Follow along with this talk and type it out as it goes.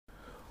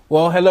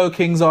Well, hello,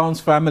 King's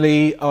Arms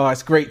family.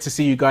 It's great to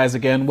see you guys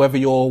again, whether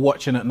you're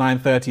watching at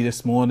 9:30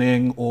 this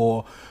morning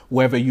or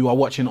whether you are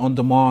watching on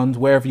demand,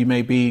 wherever you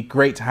may be.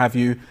 Great to have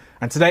you.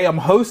 And today I'm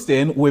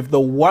hosting with the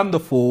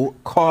wonderful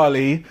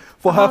Carly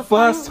for her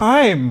first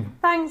time.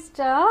 Thanks,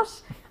 Josh.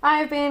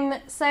 I've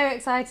been so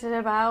excited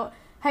about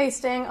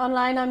hosting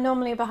online. I'm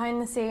normally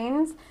behind the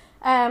scenes.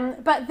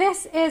 But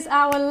this is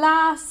our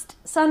last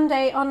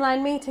Sunday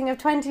online meeting of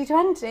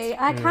 2020.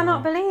 I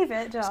cannot believe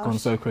it, Josh. It's gone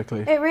so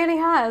quickly. It really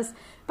has.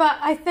 But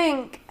I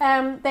think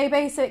they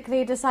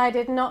basically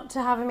decided not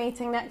to have a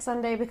meeting next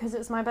Sunday because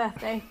it's my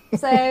birthday.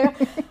 So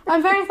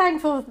I'm very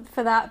thankful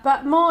for that.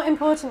 But more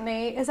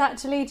importantly, it's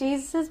actually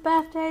Jesus'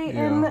 birthday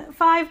in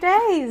 5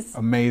 days.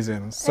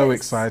 Amazing. So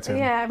exciting.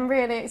 Yeah, I'm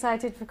really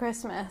excited for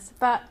Christmas.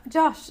 But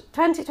Josh,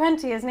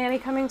 2020 is nearly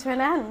coming to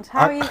an end.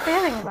 How are you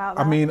feeling about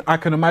that? I mean, I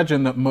can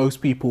imagine that most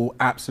people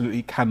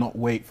absolutely cannot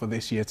wait for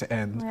this year to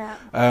end.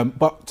 Yeah.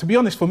 But to be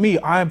honest, for me,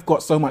 I've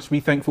got so much to be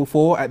thankful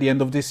for at the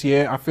end of this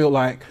year. I feel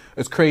like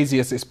as crazy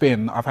as it's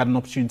been, I've had an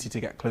opportunity to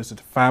get closer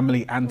to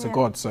family and to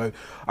God. So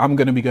I'm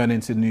going to be going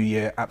into the new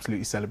year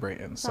absolutely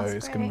celebrating. So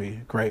it's going to be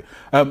great.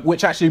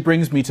 Which actually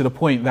brings me to the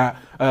point that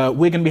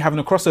we're going to be having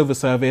a crossover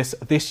service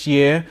this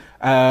year,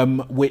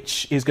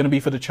 which is going to be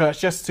for the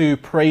church just to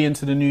pray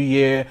into the new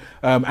year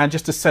and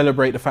just to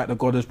celebrate the fact that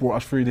God has brought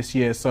us through this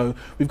year. So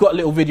we've got a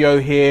little video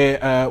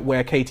here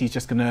where Katie's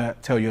just going to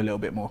tell you a little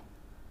bit more.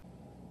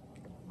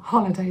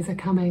 Holidays are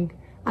coming,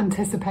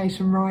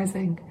 anticipation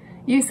rising.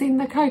 You seen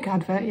the Coke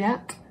advert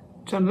yet?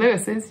 John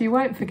Lewis's, you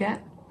won't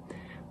forget.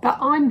 But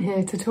I'm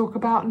here to talk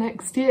about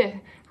next year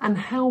and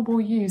how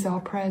we'll use our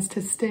prayers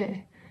to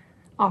steer.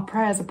 Our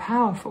prayers are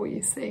powerful,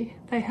 you see.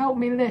 They help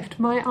me lift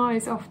my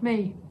eyes off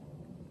me.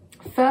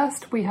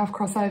 First, we have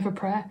crossover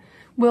prayer.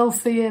 We'll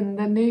see in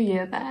the new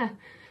year there.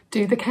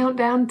 Do the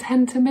countdown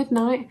 10 to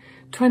midnight.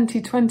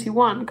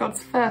 2021,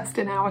 God's first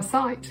in our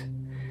sight.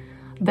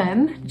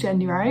 Then,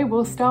 January,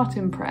 we'll start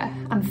in prayer.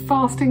 And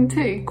fasting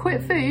too.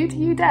 Quit food,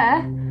 you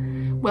dare?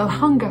 We'll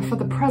hunger for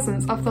the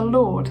presence of the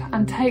Lord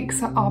and take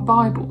our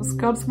Bibles,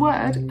 God's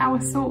word,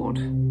 our sword.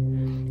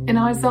 In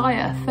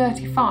Isaiah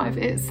 35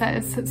 it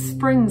says that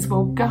springs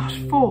will gush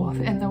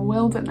forth in the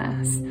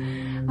wilderness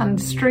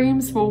and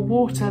streams will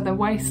water the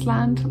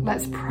wasteland.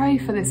 Let's pray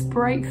for this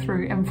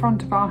breakthrough in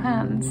front of our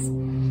hands.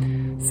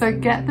 So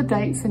get the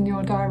dates in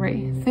your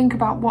diary. Think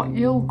about what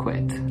you'll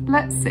quit.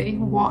 Let's see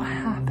what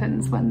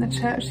happens when the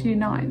church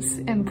unites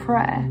in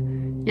prayer.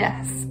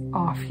 Yes,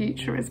 our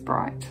future is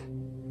bright.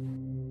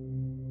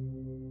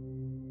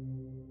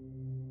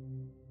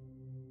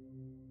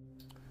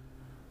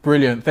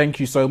 Brilliant.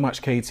 Thank you so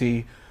much,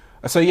 Katie.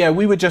 So yeah,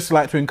 we would just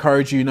like to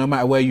encourage you, no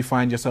matter where you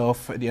find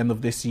yourself at the end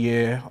of this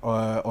year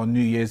on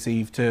New Year's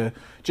Eve, to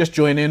just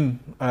join in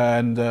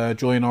and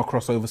join our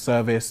crossover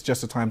service.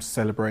 Just a time to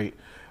celebrate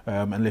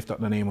and lift up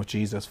the name of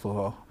Jesus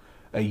for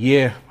a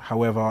year,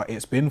 however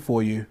it's been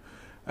for you.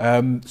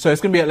 So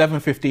it's going to be at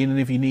 11:15, and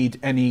if you need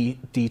any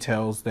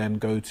details, then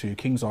go to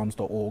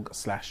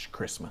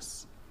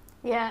kingsarms.org/Christmas.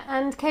 Yeah,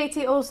 and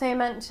Katie also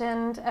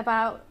mentioned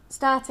about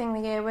starting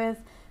the year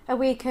with a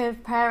week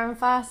of prayer and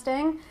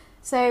fasting.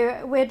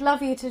 So we'd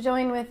love you to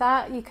join with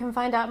that. You can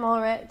find out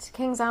more at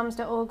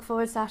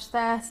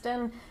kingsarms.org/thirst.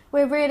 And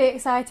we're really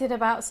excited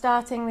about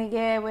starting the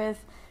year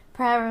with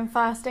prayer and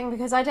fasting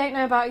because I don't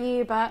know about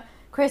you, but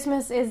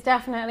Christmas is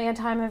definitely a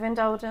time of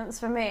indulgence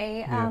for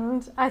me. Yeah.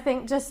 And I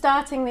think just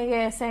starting the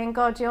year saying,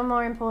 God, you're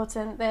more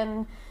important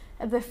than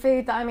the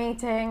food that I'm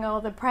eating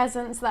or the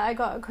presents that I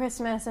got at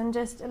Christmas, and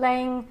just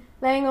laying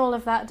all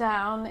of that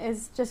down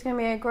is just going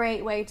to be a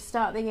great way to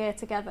start the year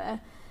together.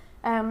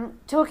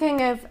 Talking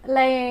of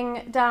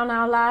laying down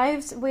our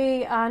lives,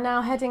 we are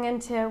now heading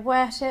into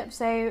worship.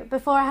 So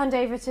before I hand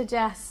over to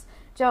Jess,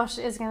 Josh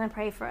is going to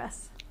pray for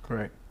us.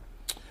 Great.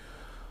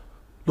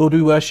 Lord,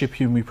 we worship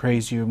you and we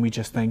praise you and we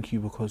just thank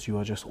you because you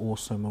are just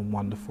awesome and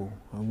wonderful.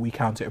 And we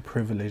count it a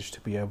privilege to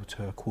be able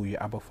to call you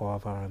Abba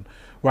Father. And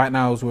right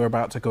now, as we're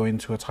about to go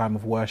into a time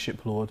of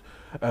worship, Lord,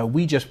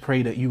 we just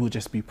pray that you will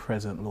just be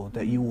present, Lord,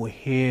 that you will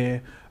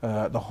hear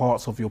the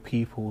hearts of your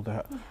people,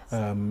 that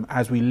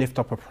as we lift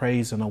up a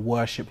praise and a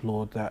worship,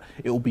 Lord, that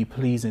it will be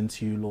pleasing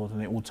to you, Lord,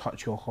 and it will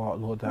touch your heart,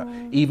 Lord, that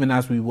even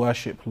as we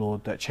worship,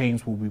 Lord, that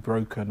chains will be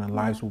broken and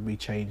lives will be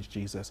changed,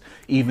 Jesus,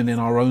 even in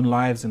our own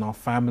lives, in our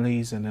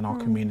families and in our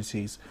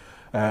communities.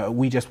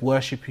 We just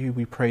worship you,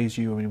 we praise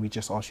you, and we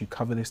just ask you to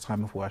cover this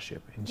time of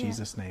worship. In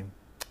Jesus' name,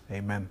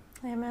 amen.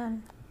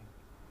 Amen.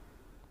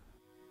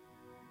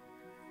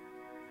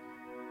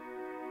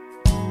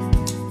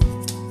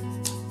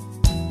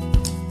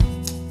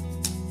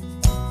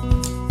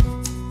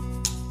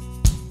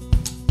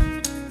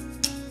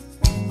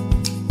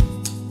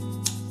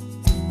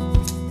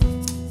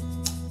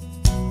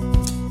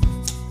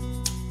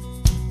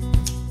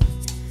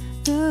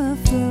 The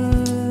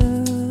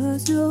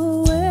first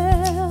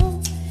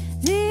Noel,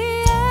 the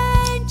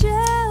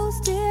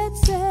angels did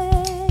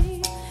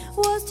say,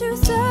 was too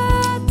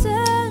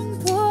certain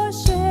for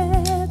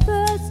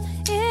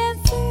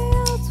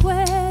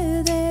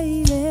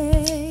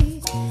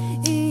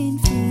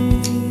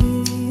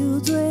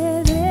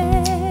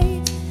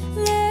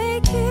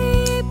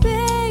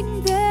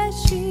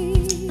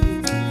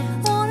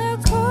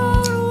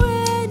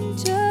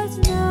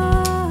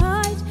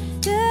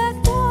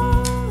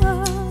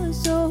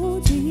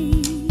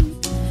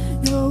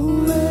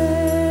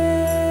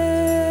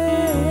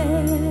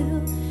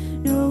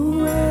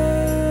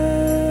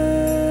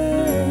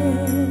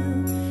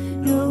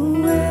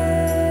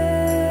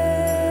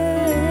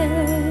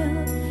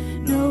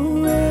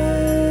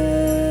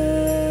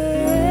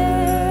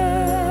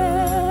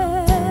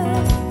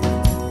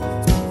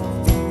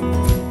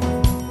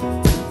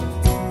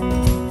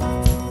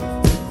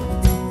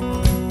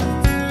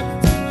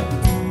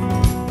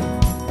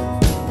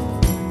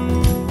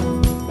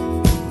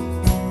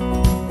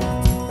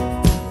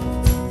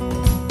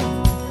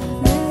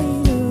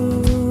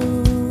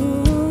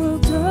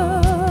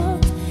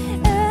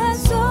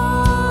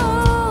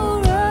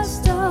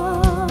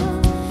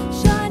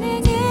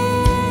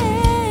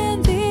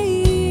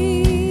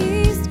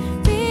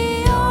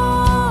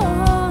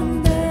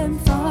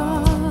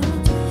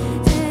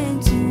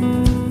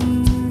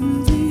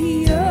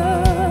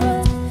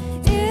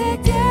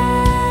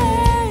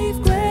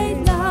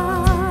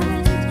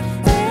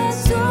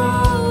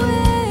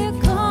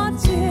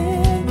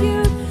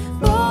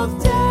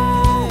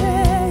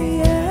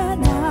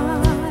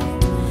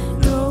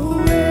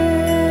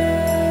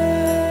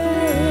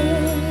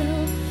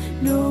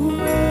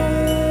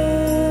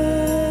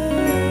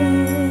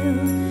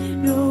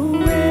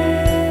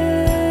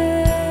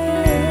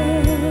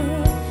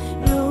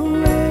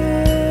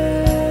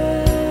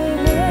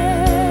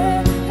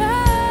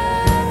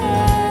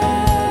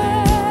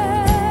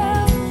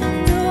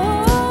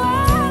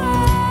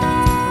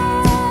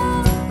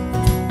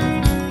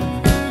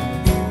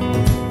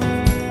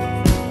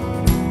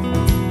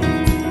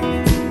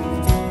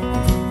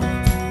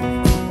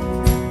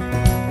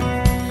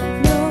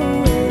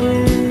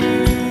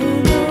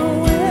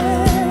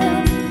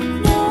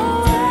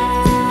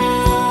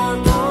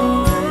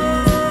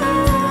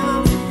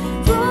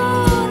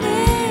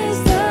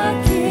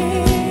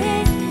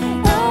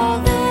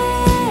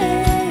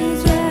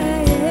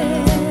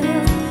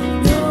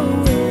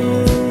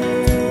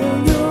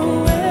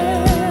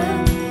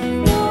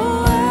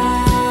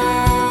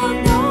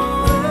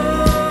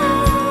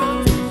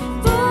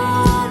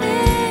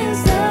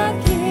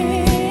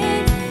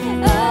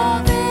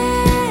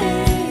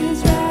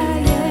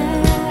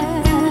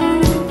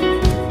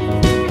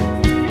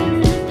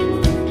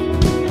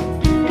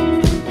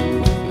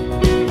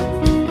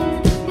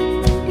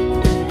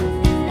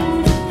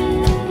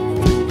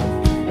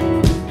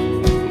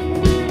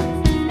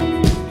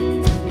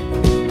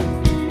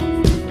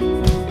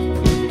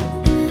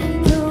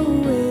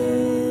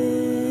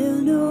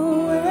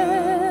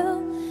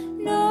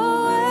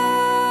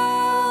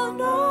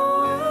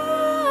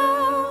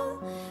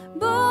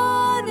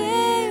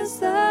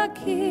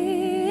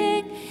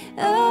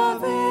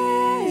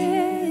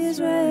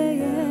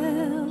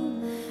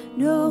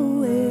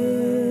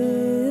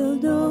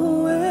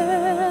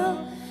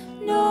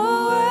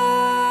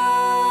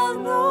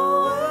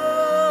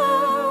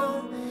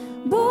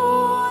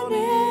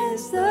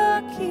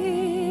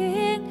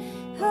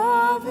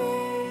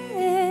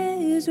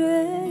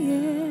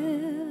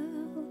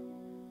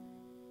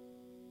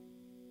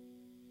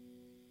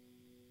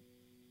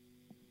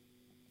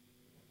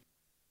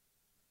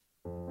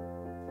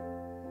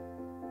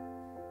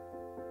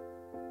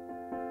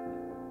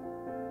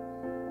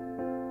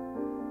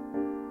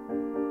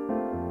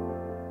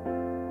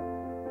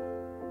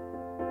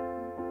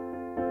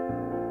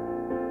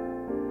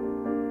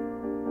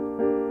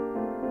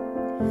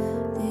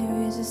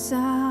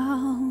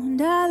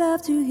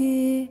love to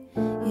hear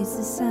is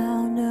the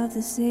sound of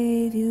the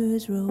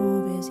Savior's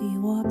robe as he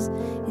walks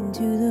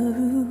into the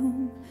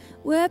room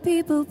where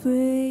people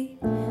pray,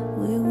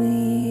 where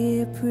we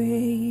hear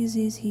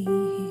praises, he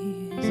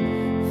hears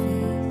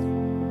faith.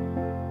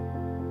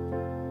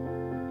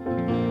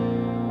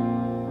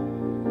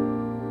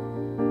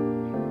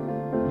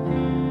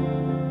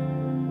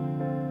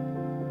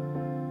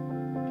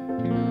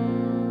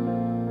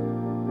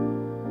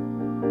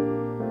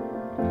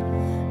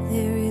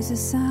 There is a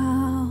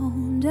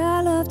sound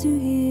I love to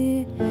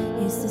hear.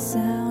 It's the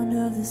sound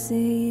of the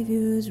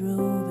Savior's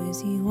robe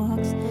as he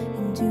walks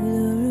into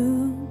the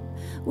room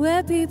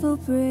where people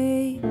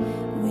pray,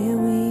 where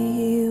we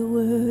hear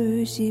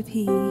worship,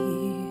 he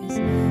hears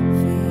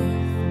faith.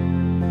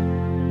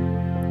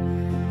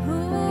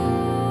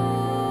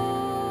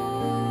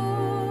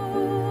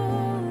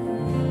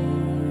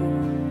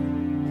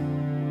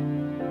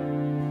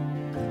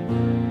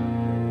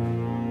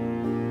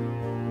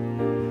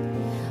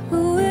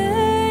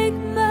 Awake,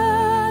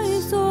 my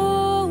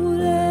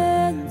soul,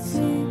 and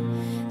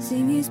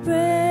sing his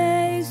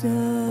praise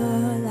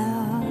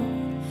aloud,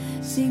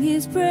 sing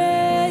his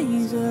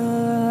praise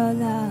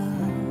aloud.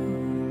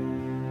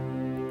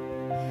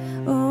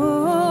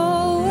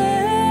 Oh,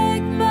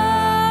 awake,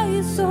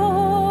 my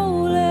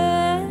soul,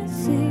 and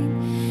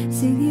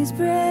sing his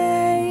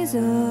praise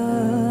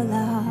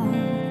aloud,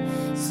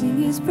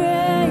 sing his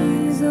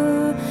praise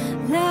aloud.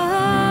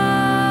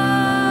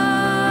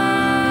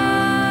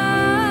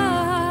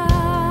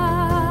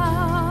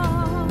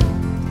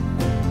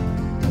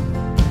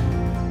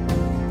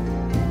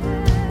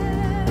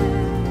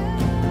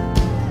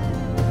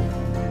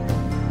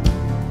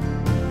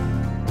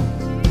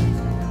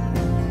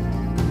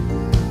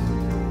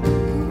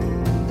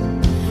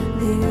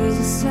 There is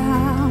a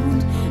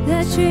sound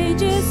that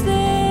changes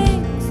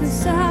things, the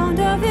sound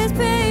of his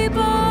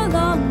people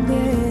on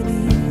their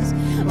knees.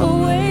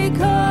 Awake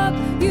up,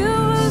 you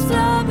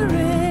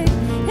slumbering,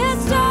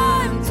 it's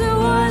time to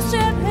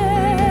worship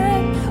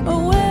him.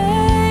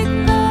 Awake,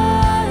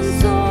 my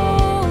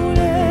soul,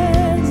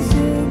 and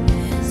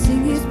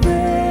sing his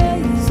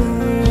praise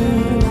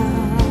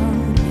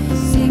aloud,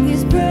 sing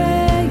his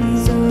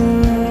praise aloud.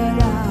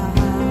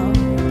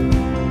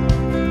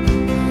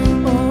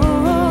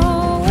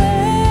 Oh,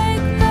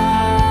 wake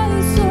my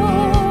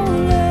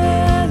soul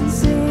and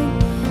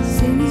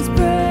sing his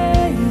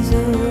praise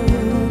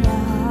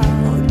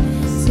aloud,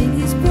 sing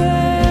his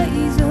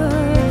praise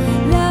aloud.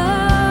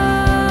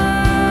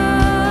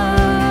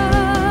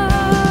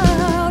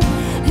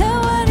 And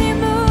when he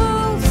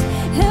moves,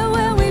 and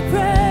when we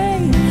pray,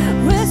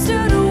 we're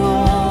still the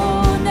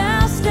wall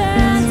now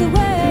stands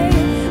away,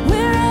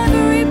 where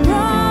every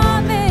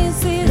promise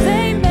is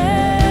amen.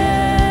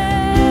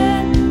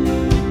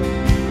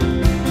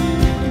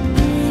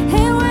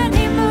 And when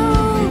he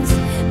moves,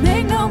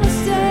 make no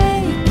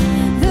mistake,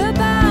 the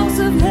boughs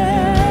of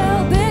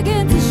hell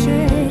begin to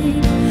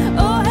shake.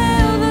 Oh,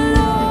 hail the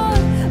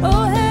Lord,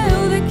 oh,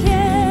 hail the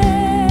King.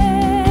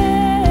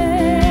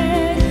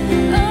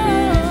 Oh,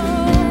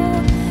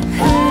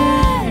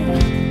 hey,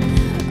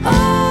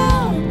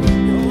 oh,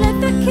 let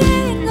the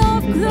King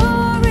of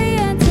glory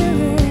enter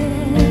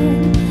in.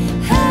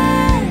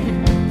 Hey,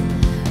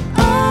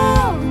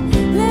 oh,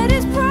 let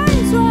his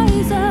praise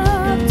rise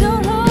up,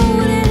 don't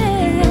hold it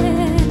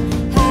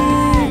in.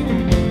 Hey,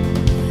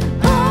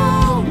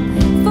 oh,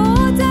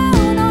 fall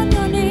down on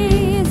your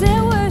knees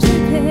and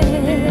worship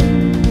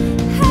him.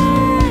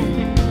 Hey,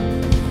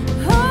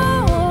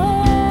 oh,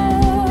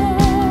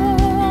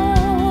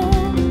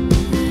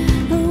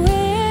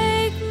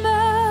 awake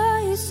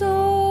my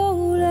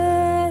soul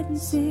and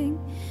sing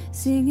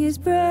his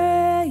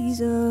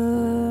praise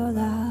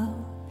aloud,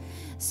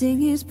 sing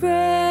his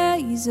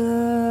praise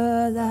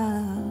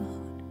aloud.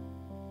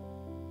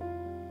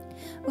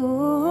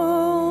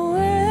 Oh,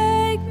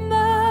 wake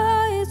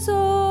my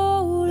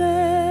soul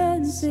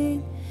and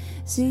sing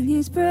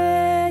his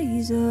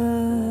praise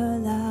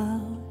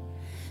aloud,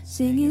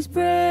 sing his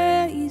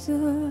praise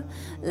aloud.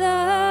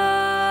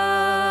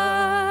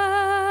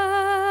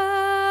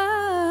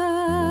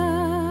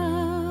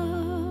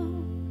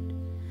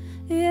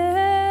 Yeah.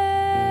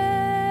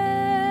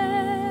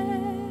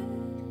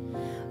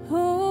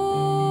 Oh,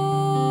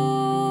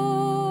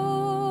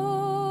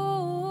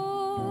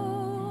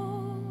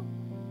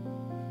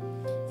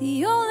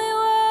 the only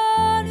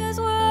one is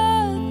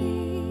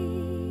worthy.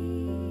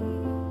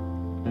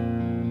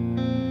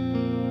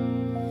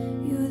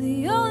 You're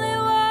the only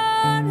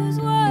one who's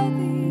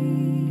worthy.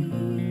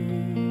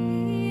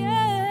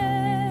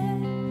 Yeah.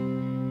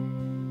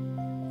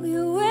 We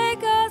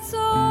wake our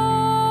souls.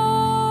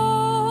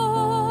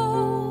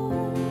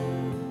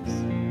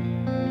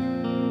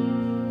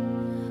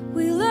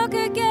 We look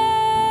again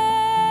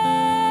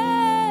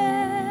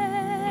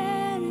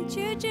at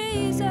you,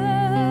 Jesus.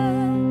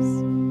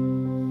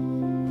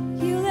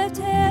 You left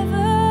heaven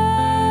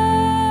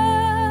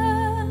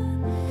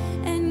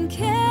and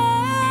came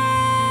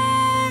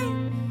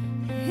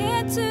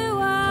into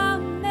our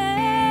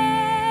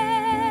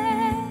mess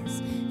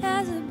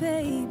as a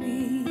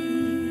baby.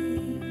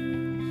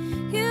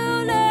 You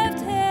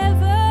left heaven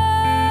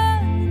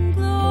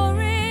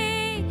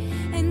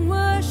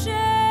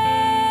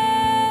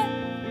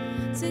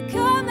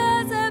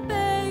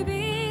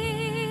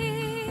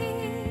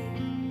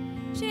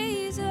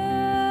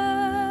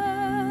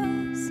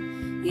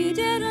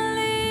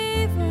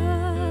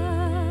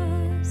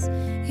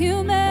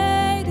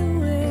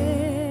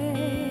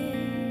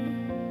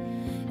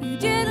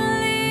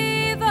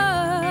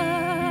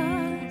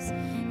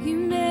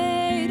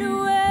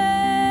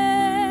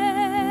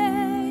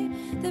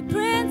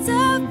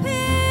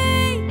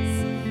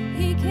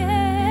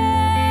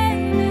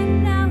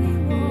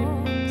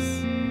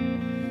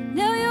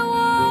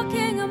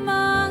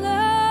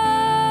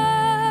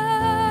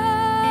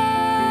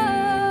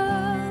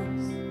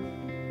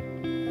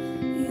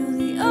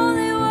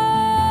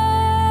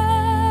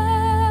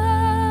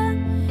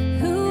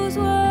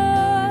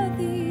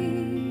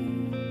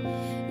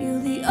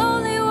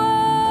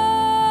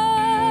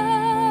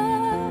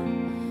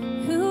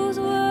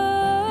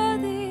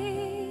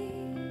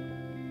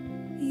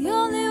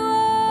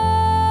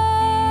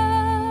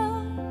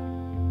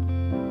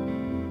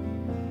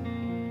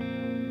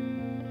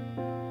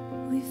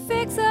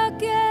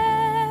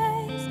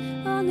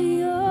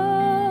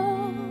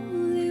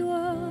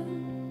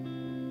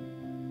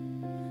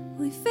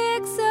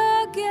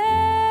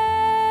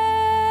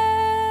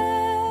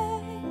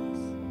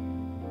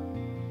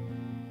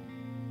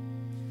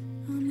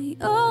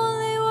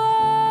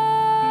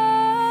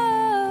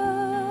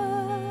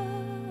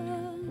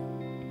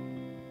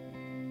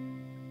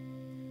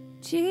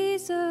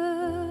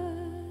Jesus.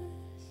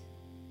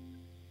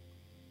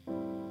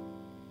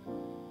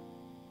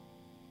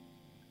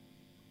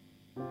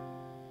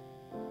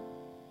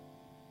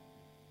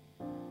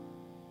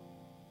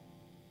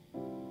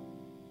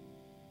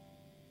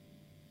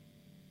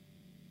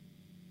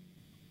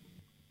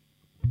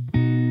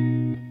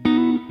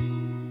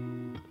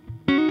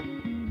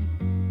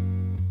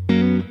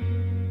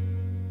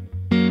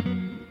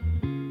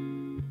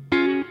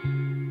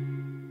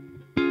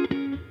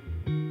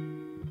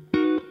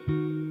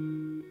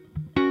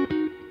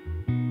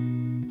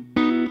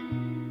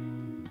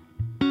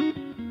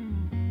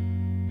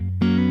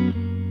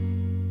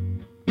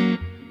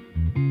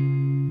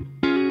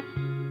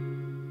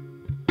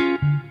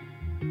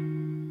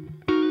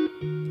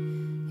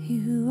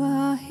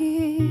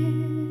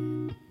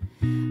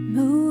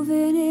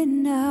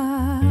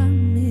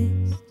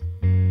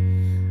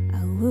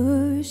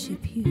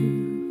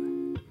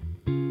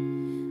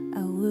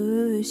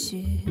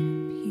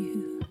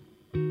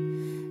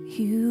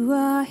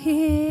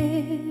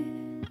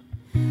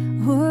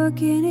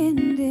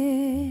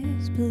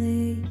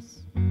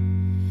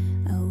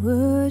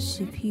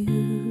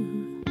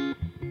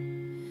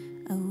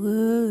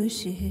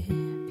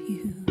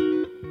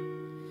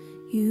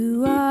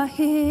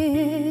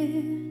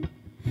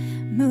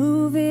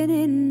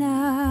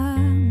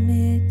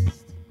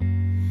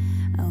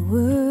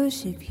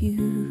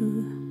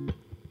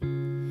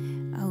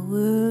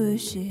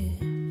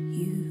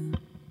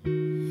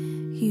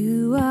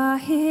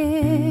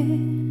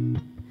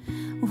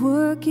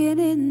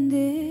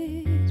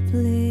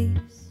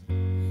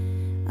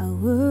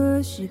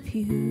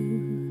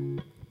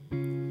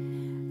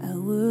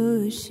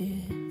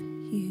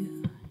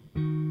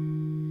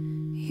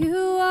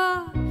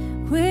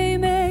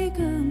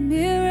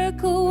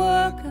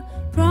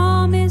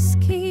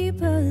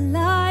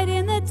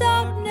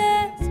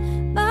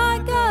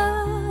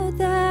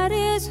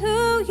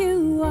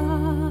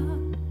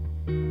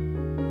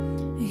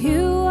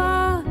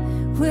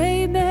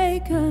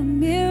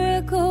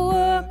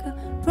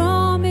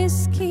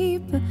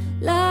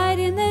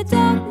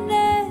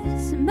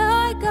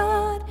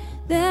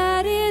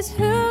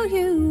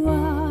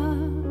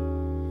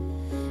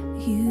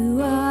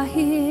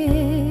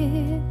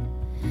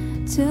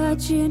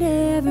 Touching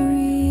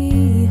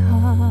every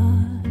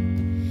heart,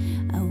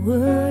 I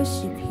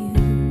worship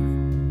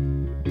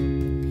you,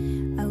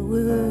 I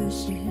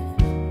worship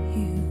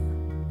you.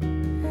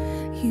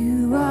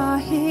 You are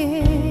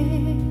here,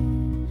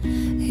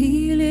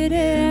 healing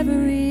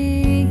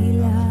every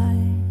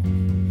life.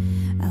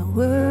 I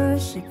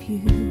worship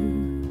you,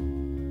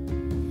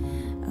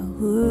 I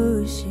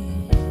worship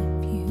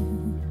you.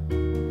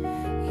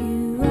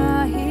 You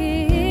are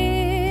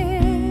here,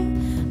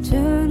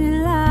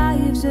 turning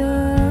lives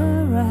around.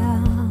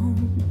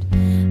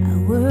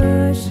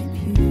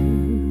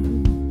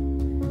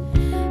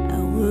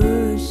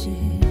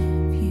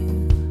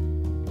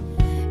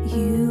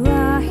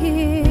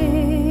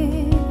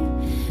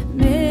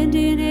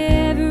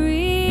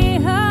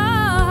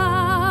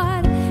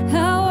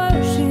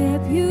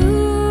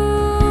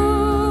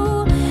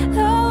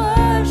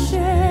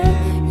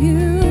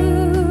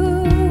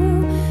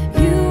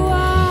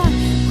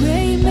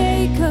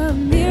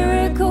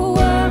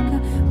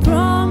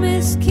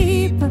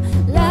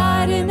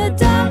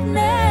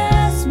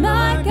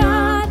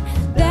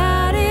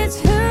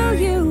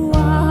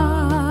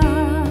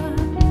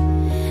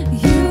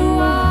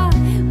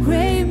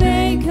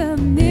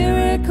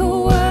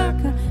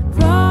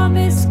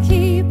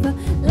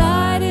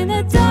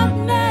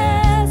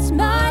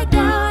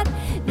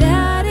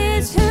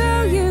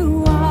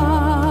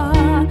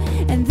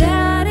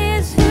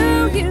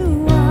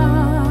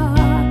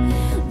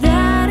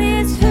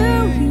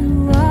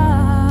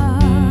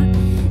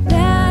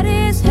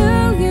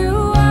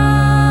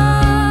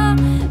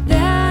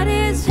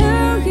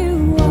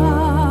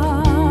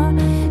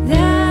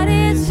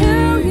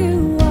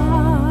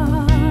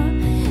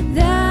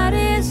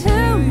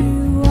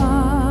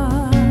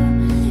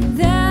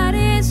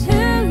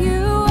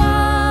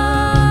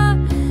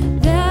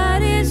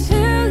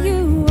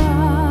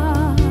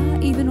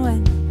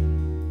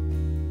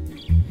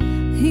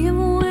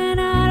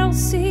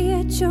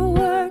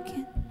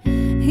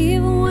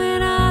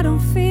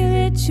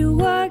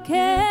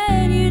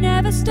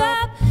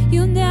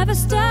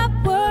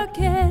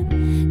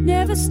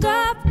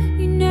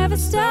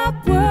 Stop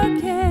working.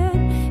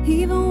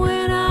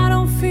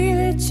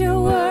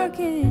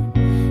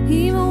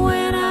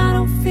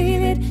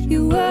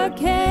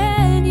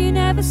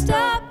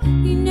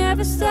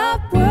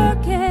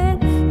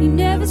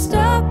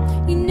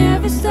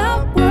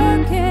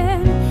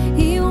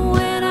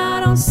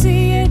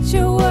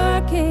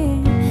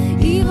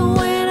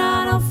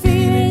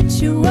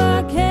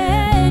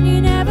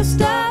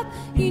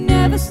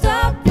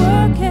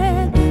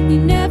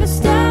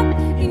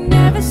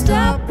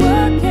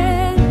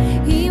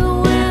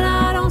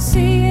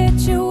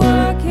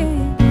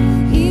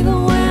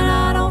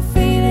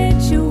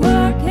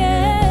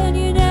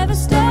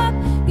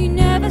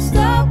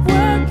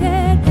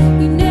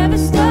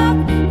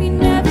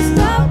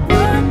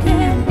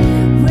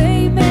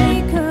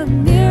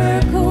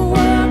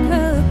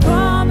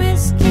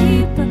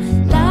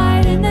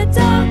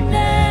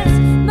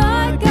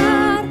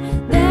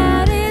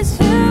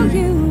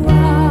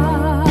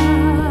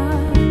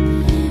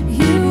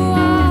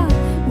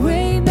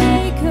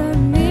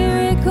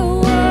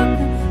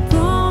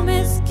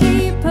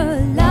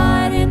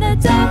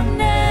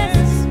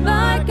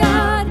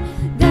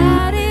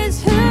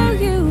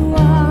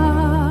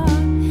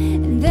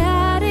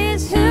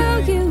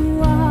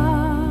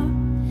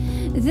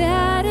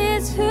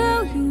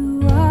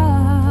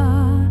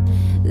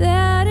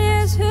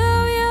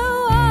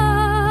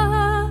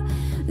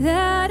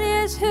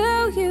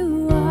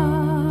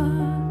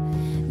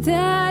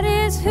 That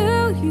is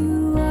who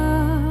you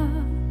are.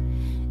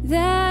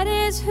 That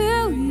is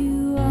who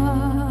you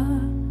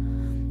are.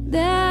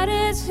 That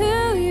is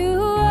who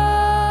you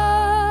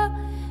are.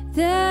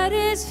 That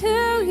is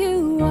who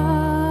you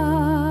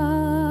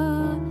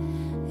are.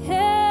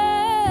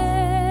 Hey,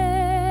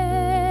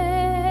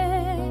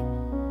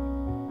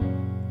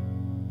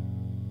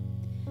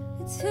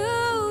 it's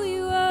who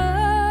you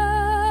are.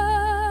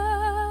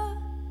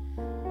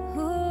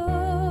 Oh,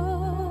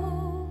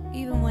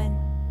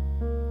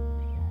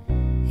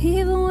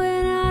 even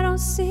when I don't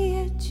see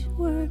it, you're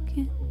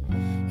working.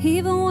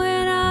 Even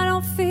when I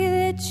don't feel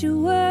it, you're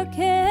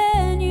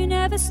working. You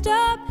never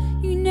stop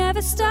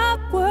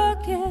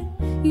working.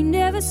 You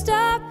never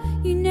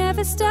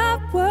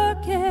stop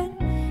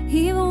working.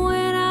 Even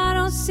when I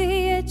don't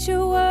see it,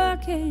 you're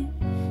working.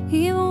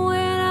 Even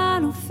when I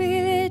don't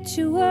feel it,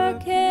 you're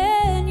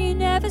working. You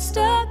never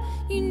stop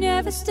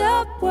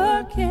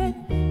working.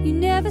 You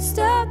never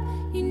stop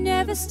working. You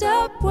never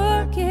stop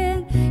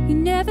working. You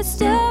never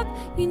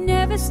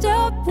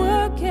stop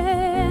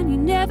working. You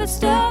never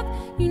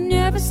stop working. You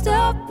never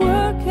stop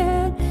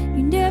working.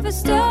 You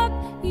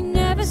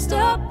never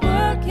stop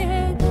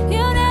working.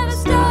 You never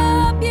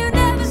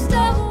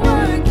stop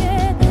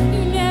working.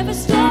 You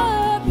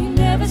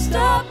never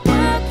stop.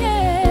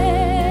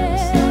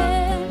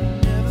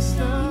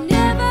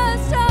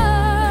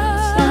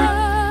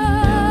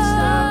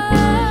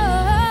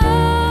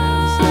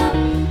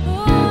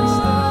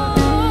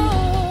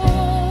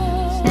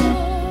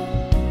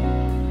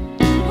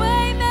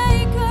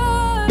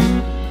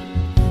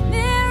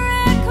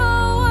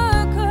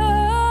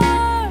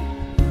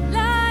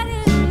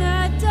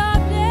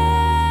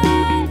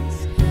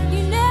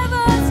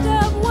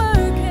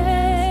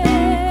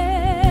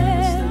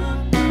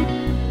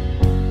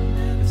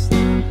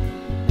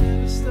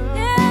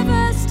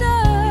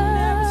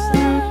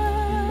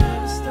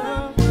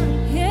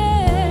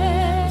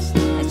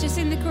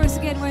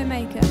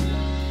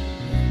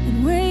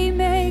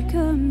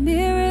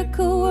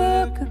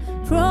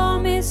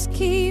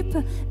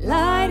 Keeper,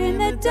 light in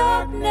the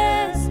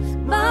darkness,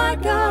 my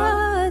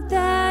God,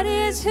 that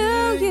is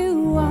who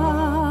you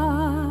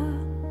are.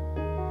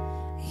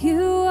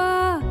 You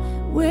are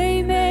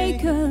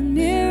waymaker,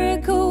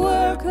 miracle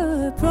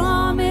worker,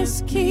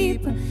 promise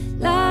keeper,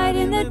 light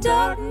in the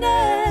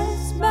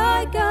darkness,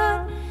 my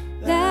God,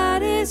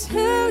 that is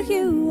who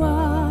you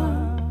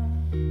are.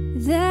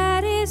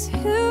 That is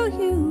who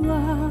you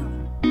are.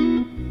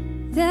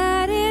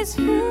 That is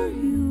who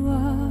you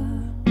are.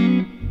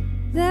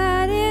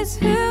 That is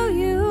who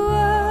you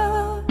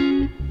are.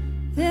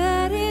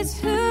 That is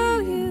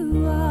who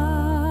you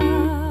are.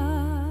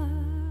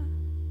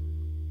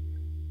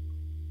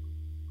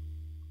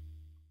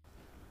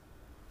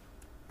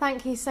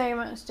 Thank you so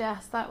much,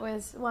 Jess. That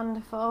was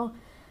wonderful.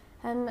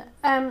 And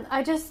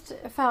I just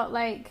felt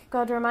like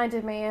God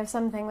reminded me of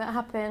something that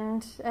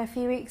happened a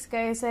few weeks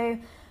ago. So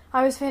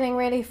I was feeling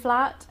really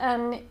flat,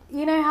 and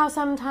you know how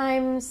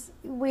sometimes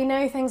we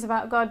know things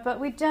about God, but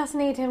we just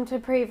need Him to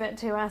prove it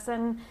to us.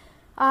 And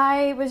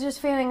I was just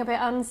feeling a bit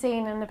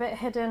unseen and a bit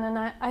hidden,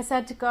 and I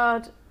said to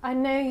God, I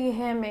know you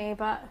hear me,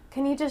 but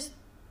can you just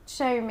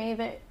show me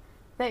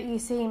that you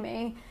see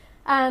me?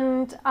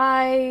 And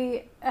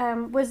I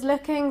was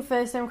looking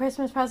for some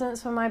Christmas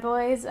presents for my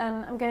boys,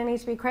 and I'm going to need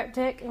to be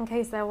cryptic in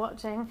case they're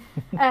watching.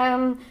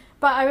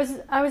 But I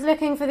was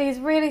looking for these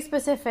really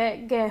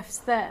specific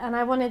gifts and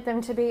I wanted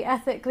them to be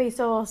ethically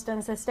sourced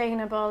and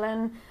sustainable,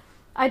 and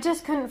I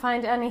just couldn't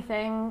find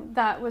anything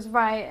that was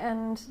right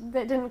and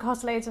that didn't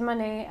cost loads of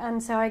money,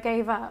 and so I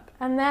gave up.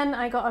 And then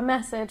I got a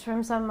message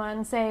from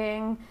someone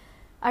saying,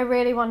 I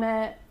really want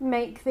to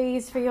make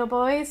these for your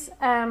boys,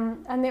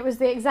 and it was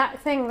the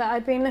exact thing that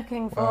I'd been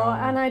looking for. Wow.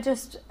 And I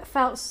just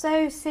felt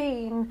so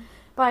seen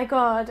by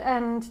God,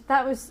 and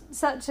that was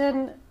such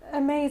an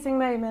amazing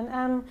moment.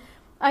 And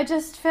I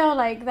just feel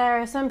like there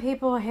are some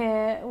people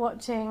here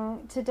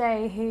watching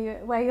today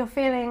where you're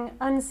feeling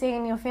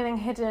unseen, you're feeling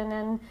hidden,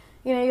 and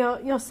you know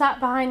you're sat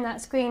behind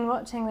that screen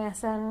watching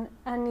this, and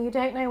you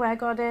don't know where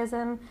God is.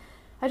 And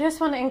I just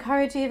want to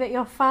encourage you that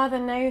your Father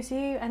knows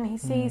you, and He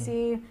sees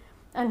you,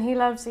 and He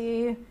loves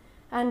you,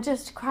 and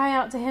just cry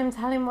out to Him,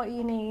 tell Him what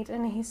you need,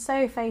 and He's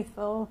so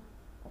faithful,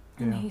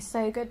 and He's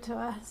so good to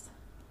us.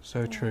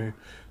 So true.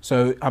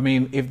 So I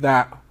mean, if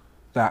that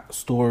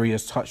story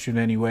has touched you in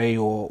any way,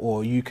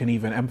 or you can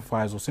even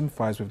empathise or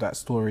sympathise with that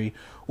story,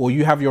 or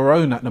you have your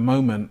own at the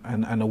moment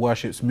and the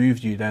worship's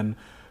moved you, then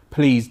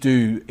please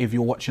do, if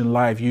you're watching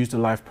live, use the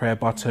live prayer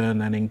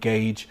button and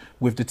engage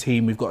with the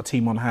team. We've got a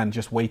team on hand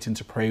just waiting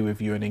to pray with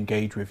you and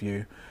engage with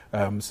you.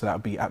 So that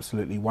would be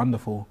absolutely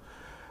wonderful.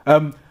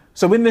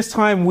 So in this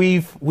time,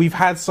 we've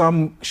had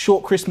some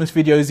short Christmas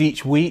videos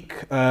each week,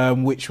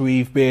 which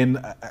we've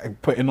been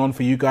putting on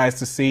for you guys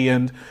to see,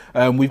 and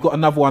we've got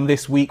another one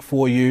this week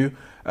for you.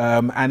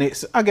 And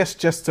it's, I guess,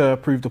 just to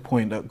prove the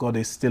point that God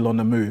is still on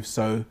the move.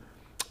 So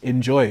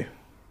enjoy.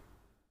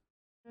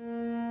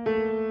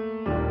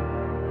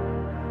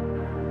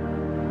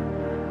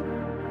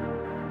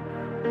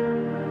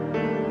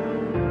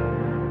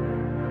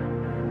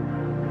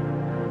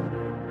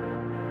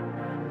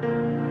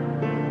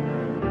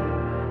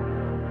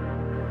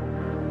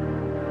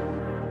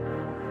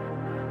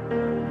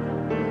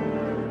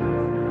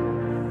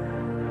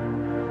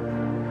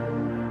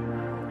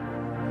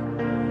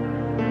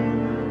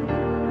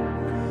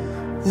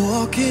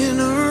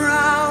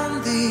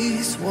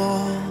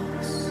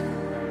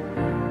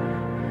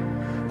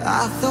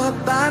 I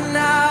thought by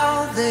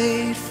now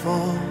they'd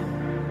fall,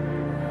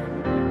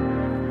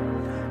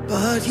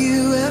 but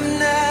you have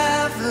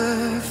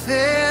never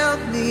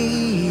failed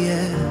me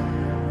yet.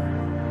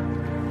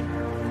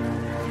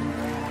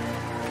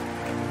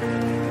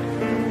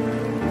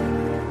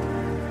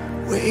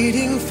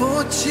 Waiting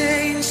for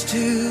change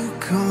to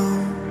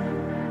come,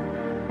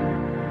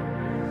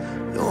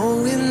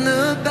 knowing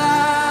the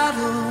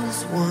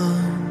battle's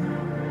won,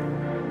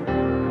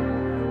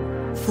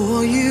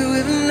 for you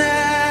have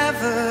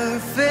never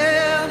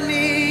failed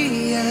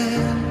me yet.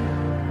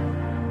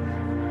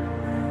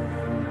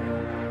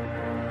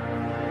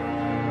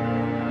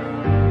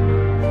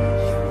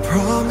 Your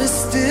promise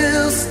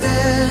still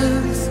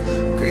stands,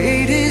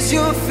 great is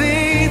your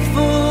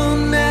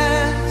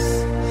faithfulness.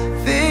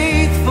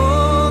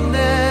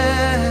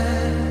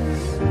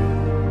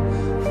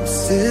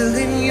 Still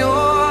in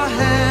your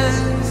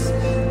hands,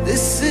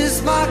 this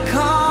is my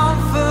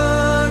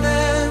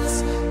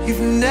confidence.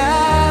 You've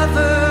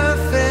never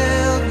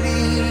failed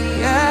me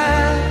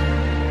yet.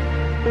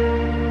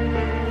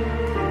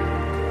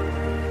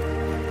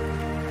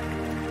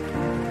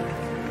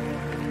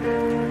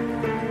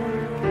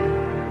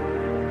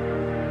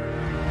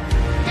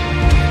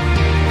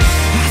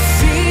 I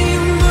see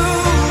you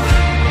move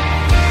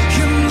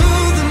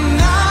the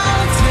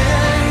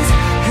mountains,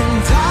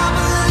 and I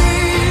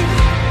believe.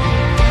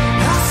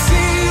 I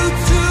see you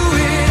do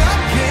it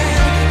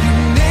again. You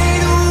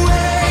made a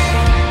way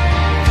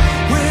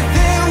where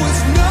there was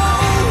no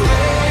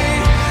way,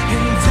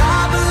 and I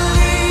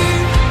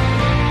believe.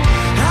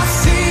 I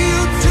see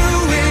you do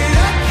it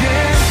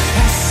again.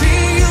 I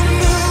see you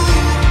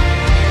move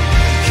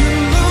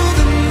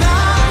the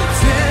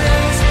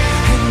mountains,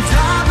 and I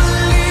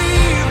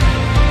believe.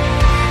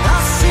 I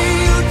see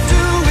you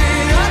do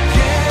it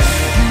again.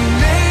 You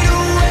made a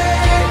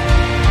way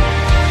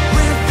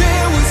where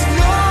there was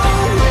no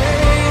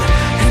way,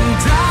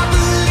 and I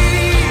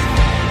believe.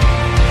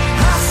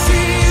 I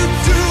see you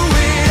do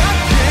it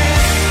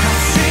again. I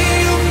see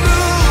you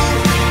move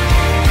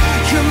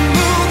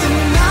the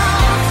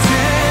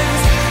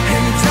mountains,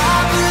 and I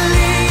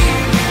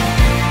believe.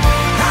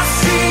 I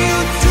see you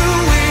do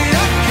it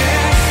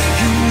again.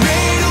 You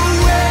made a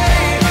way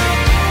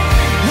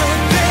when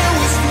there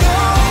was no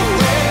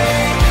way,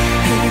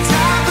 and I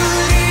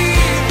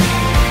believe.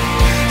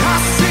 I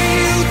see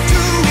you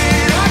do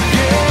it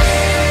again.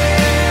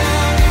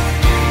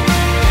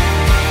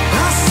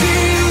 I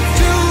see you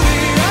do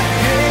it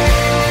again.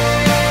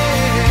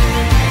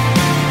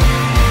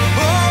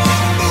 Oh,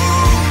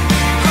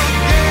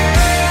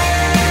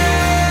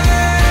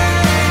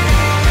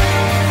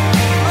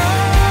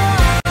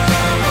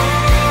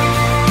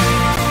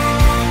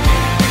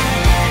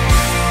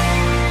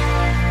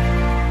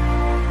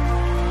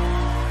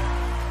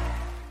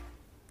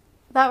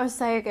 That was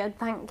so good,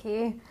 thank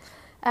you.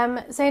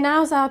 So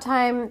now's our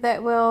time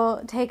that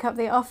we'll take up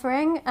the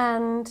offering,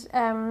 and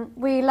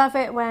we love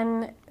it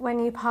when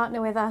you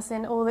partner with us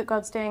in all that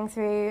God's doing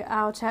through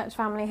our church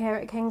family here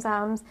at King's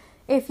Arms.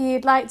 If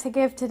you'd like to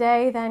give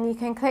today, then you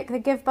can click the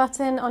give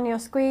button on your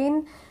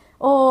screen,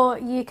 or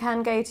you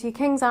can go to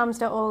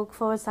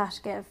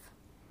kingsarms.org/give.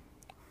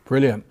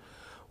 Brilliant.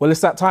 Well,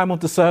 it's that time of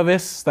the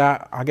service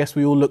that I guess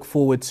we all look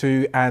forward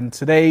to. And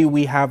today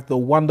we have the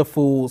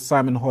wonderful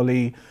Simon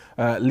Holly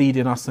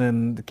leading us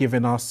and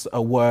giving us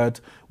a word.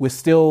 We're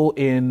still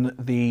in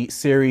the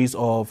series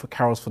of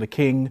Carols for the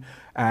King,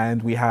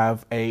 and we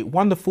have a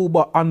wonderful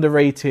but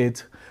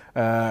underrated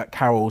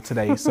carol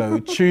today. So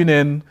tune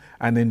in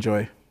and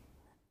enjoy.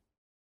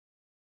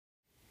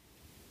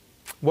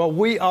 Well,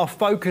 we are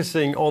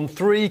focusing on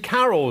 3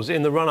 carols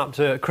in the run-up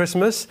to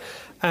Christmas.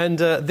 And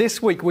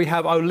this week we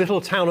have O Little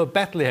Town of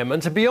Bethlehem.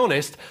 And to be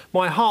honest,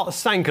 my heart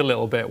sank a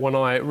little bit when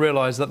I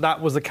realised that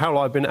that was the carol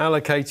I'd been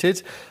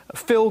allocated.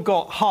 Phil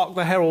got Hark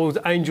the Herald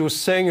Angels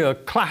Sing, a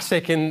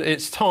classic in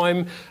its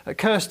time.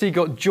 Kirsty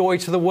got Joy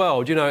to the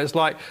World. You know, it's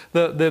like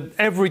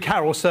every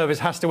carol service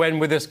has to end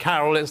with this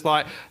carol. It's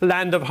like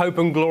Land of Hope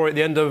and Glory at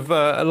the end of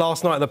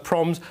last night at the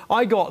proms.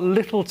 I got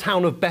Little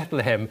Town of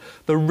Bethlehem,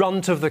 the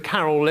runt of the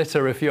carol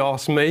litter, if you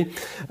ask me.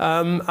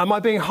 Am I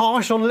being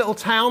harsh on Little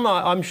Town?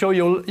 I'm sure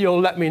you'll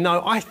let me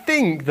know. I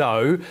think,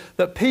 though,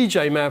 that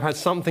PJ may have had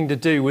something to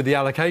do with the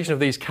allocation of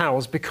these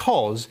carols,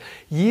 because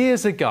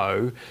years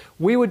ago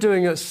we were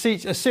doing a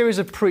series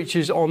of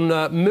preaches on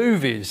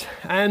movies,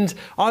 and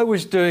I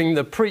was doing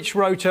the preach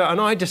rota,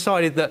 and I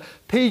decided that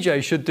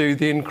PJ should do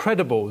The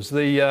Incredibles,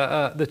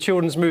 the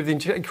children's movie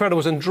The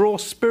Incredibles, and draw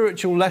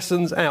spiritual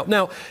lessons out.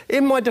 Now,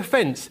 in my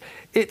defence,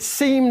 it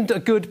seemed a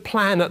good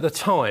plan at the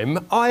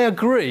time. I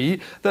agree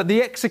that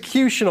the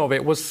execution of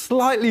it was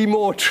slightly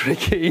more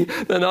tricky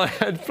than I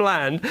had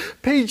planned.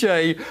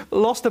 PJ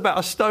lost about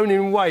a stone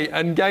in weight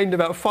and gained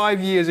about 5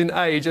 years in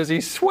age as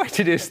he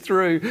sweated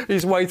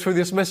his way through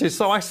this message.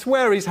 So I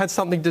swear he's had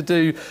something to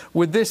do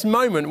with this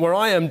moment where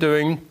I am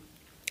doing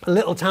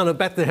Little Town of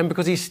Bethlehem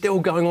because he's still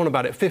going on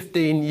about it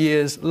 15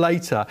 years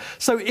later.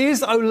 So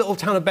is O Little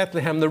Town of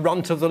Bethlehem the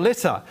runt of the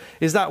litter?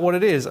 Is that what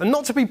it is? And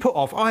not to be put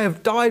off, I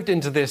have dived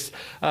into this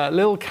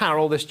little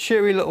carol, this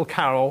cheery little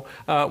carol,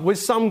 with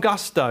some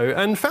gusto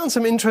and found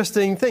some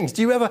interesting things.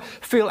 Do you ever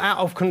feel out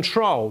of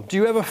control? Do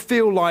you ever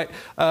feel like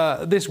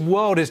this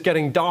world is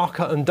getting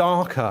darker and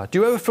darker? Do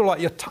you ever feel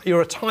like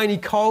you're a tiny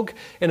cog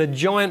in a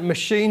giant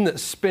machine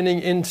that's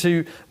spinning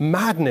into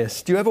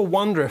madness? Do you ever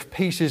wonder if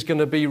peace is going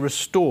to be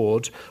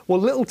restored? Well,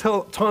 Little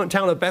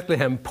Town of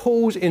Bethlehem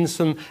pulls in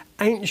some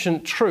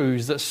ancient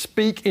truths that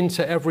speak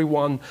into every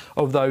one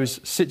of those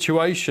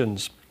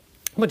situations.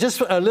 But just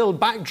for a little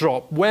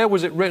backdrop, where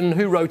was it written?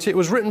 Who wrote it? It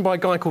was written by a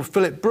guy called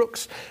Philip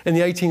Brooks in the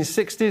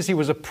 1860s. He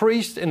was a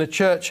priest in a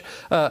church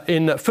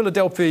in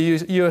Philadelphia,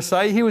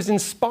 USA. He was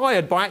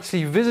inspired by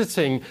actually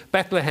visiting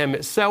Bethlehem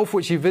itself,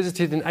 which he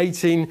visited in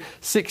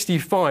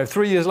 1865.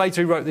 3 years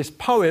later, he wrote this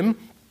poem.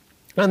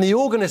 And the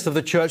organist of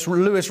the church,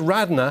 Lewis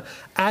Radner,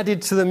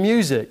 added to the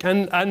music.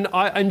 And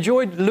I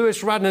enjoyed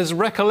Lewis Radner's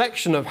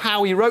recollection of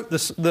how he wrote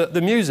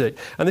the music.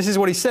 And this is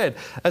what he said.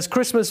 As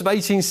Christmas of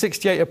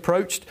 1868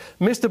 approached,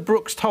 Mr.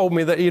 Brooks told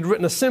me that he had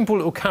written a simple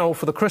little carol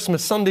for the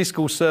Christmas Sunday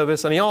school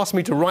service, and he asked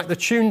me to write the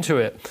tune to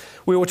it.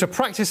 We were to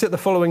practice it the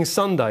following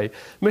Sunday.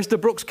 Mr.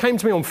 Brooks came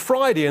to me on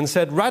Friday and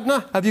said,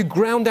 "Radner, have you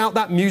ground out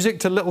that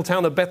music to Little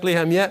Town of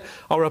Bethlehem yet?"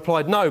 I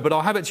replied, "No, but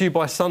I'll have it to you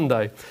by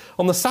Sunday."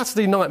 On the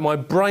Saturday night, my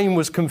brain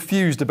was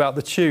confused about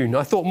the tune.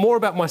 I thought more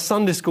about my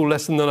Sunday school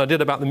lesson than I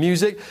did about the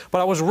music,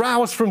 but I was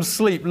roused from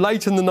sleep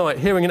late in the night,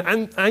 hearing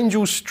an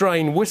angel's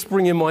strain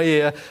whispering in my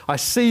ear. I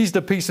seized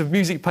a piece of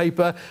music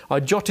paper,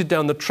 I jotted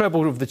down the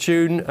treble of the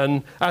tune,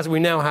 and as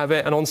we now have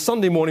it, and on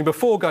Sunday morning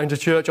before going to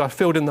church, I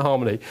filled in the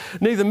harmony.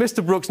 Neither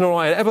Mr. Brooks nor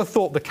I had ever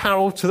thought the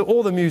carol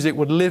or the music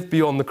would live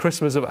beyond the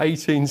Christmas of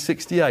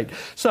 1868.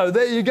 So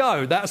there you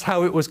go. That's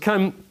how it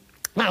came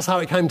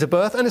to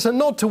birth, and it's a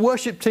nod to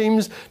worship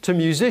teams, to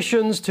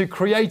musicians, to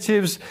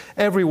creatives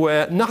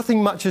everywhere.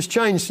 Nothing much has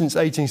changed since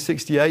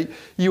 1868.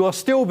 You are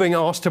still being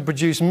asked to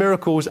produce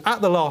miracles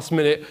at the last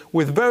minute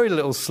with very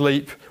little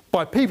sleep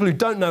by people who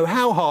don't know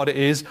how hard it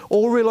is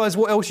or realise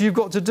what else you've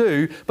got to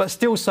do, but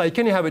still say,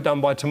 "Can you have it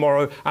done by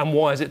tomorrow? And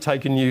why has it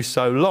taken you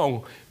so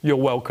long?" You're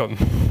welcome.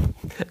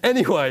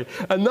 Anyway,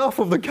 enough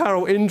of the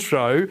carol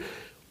intro.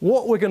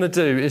 What we're going to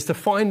do is to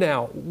find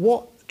out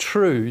what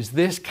truths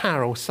this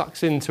carol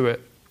sucks into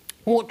it,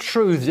 what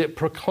truths it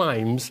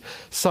proclaims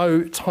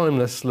so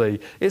timelessly.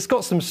 It's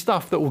got some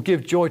stuff that will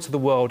give joy to the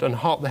world and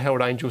Hark the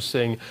Herald Angels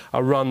Sing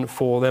a run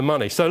for their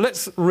money. So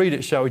let's read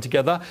it, shall we,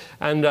 together,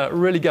 and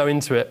really go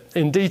into it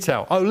in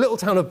detail. "O little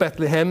town of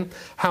Bethlehem,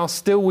 how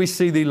still we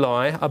see thee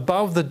lie,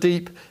 above the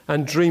deep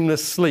and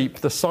dreamless sleep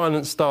the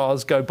silent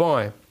stars go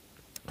by.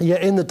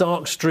 Yet in the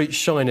dark street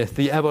shineth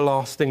the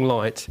everlasting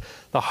light.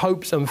 The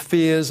hopes and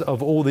fears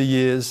of all the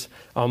years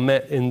are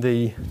met in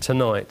thee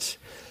tonight.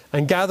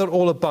 And gathered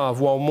all above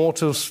while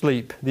mortals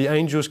sleep, the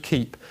angels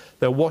keep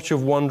their watch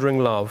of wondering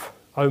love.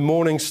 O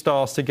morning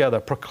stars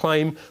together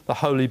proclaim the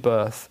holy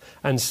birth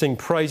and sing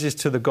praises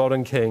to the God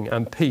and King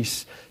and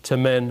peace to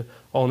men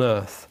on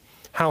earth.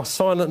 How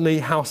silently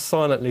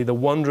the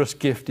wondrous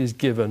gift is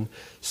given,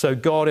 so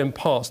God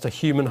imparts to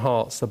human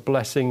hearts the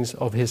blessings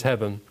of his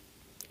heaven.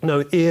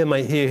 No ear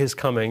may hear his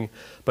coming,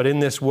 but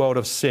in this world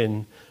of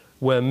sin,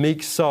 where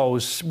meek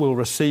souls will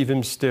receive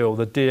him still,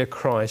 the dear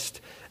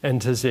Christ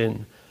enters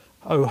in.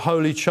 O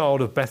holy child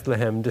of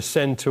Bethlehem,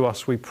 descend to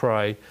us, we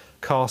pray.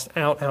 Cast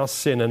out our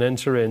sin and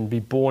enter in, be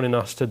born in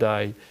us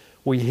today.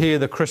 We hear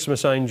the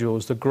Christmas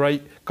angels, the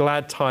great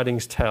glad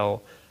tidings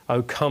tell.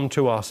 O come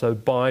to us,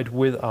 abide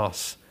with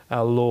us,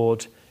 our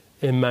Lord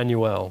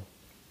Emmanuel."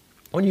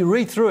 When you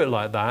read through it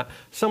like that,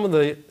 some of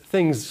the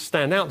things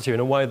stand out to you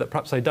in a way that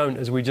perhaps they don't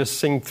as we just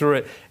sing through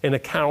it in a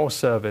carol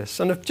service.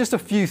 And just a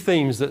few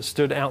themes that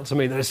stood out to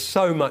me. There's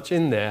so much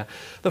in there.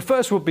 The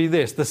first would be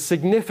this: the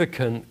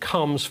significant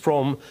comes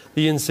from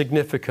the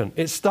insignificant.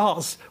 It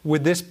starts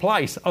with this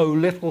place, O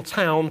little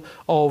town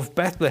of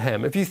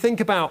Bethlehem. If you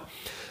think about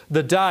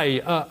the day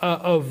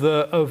of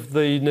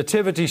the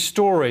nativity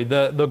story,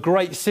 the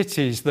great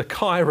cities, the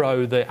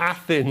Cairo, the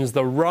Athens,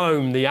 the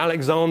Rome, the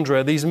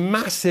Alexandria, these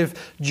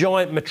massive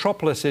giant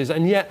metropolises,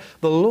 and yet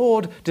the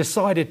Lord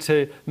decided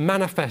to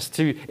manifest,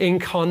 to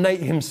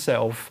incarnate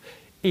himself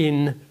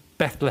in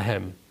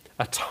Bethlehem,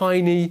 a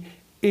tiny,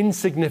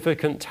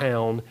 insignificant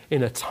town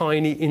in a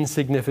tiny,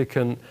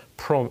 insignificant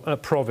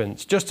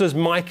province. Just as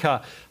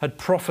Micah had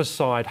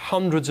prophesied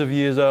hundreds of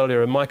years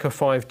earlier in Micah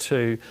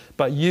 5:2,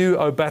 "But you,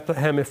 O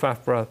Bethlehem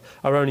Ephrathah,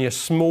 are only a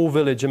small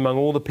village among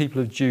all the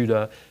people of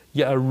Judah,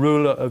 yet a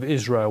ruler of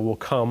Israel will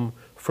come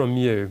from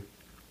you."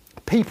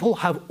 People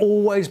have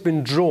always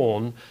been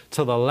drawn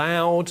to the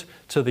loud,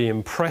 to the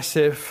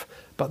impressive,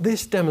 but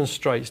this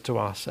demonstrates to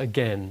us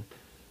again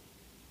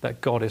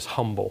that God is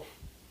humble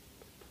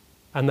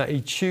and that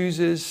he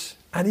chooses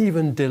and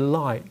even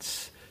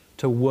delights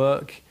to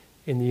work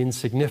in the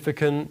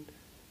insignificant,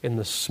 in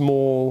the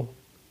small,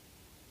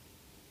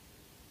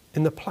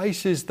 in the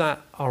places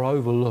that are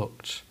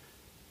overlooked.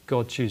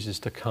 God chooses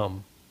to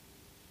come.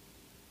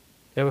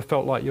 Ever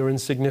felt like you're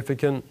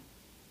insignificant?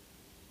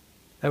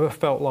 Ever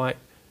felt like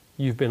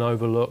you've been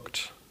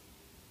overlooked?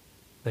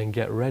 Then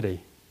get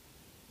ready.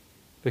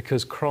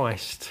 Because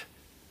Christ,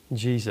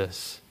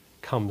 Jesus,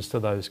 comes to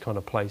those kind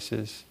of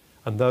places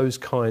and those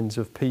kinds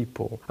of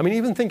people. I mean,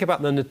 even think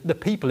about the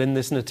people in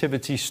this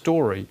nativity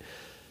story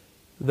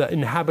that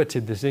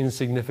inhabited this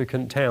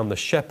insignificant town, the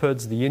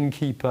shepherds, the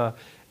innkeeper,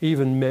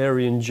 even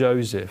Mary and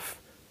Joseph.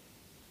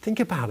 Think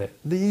about it.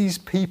 These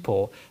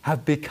people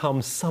have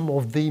become some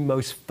of the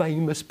most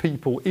famous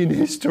people in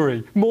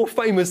history, more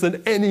famous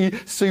than any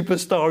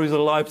superstar who's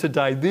alive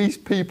today. These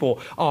people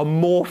are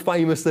more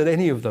famous than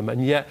any of them,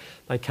 and yet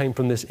they came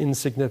from this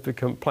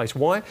insignificant place.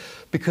 Why?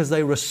 Because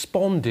they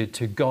responded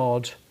to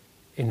God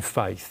in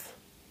faith.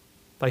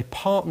 They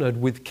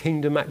partnered with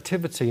kingdom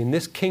activity, and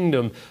this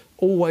kingdom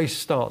always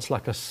starts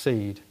like a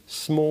seed,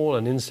 small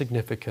and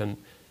insignificant,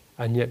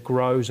 and yet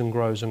grows and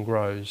grows and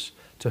grows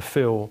to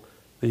fill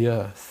the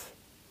earth.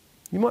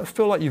 You might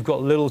feel like you've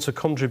got little to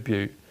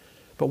contribute,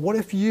 but what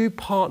if you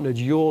partnered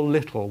your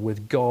little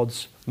with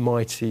God's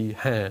mighty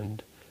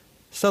hand?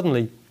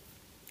 Suddenly,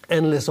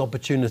 endless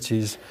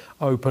opportunities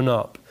open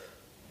up.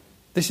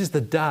 This is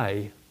the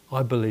day,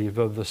 I believe,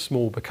 of the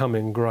small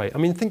becoming great. I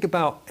mean, think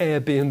about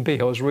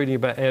Airbnb. I was reading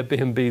about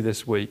Airbnb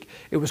this week.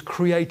 It was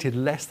created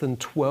less than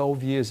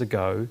 12 years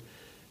ago,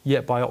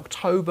 yet by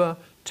October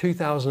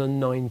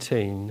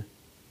 2019,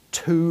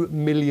 2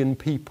 million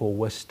people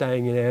were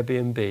staying in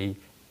Airbnb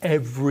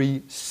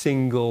every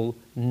single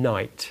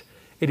night.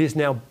 It is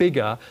now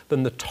bigger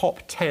than the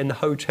top 10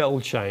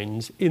 hotel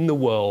chains in the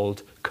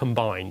world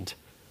combined.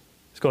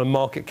 It's got a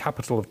market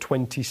capital of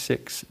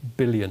 26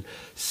 billion.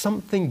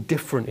 Something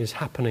different is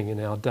happening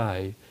in our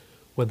day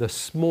where the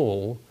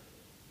small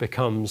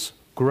becomes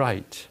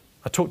great.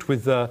 I talked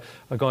with a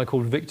guy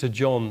called Victor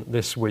John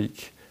this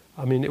week.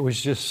 I mean, it was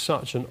just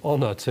such an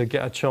honour to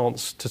get a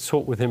chance to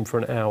talk with him for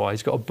an hour.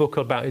 He's got a book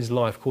about his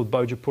life called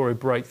Bhojpuri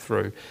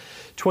Breakthrough.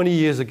 20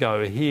 years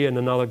ago, he and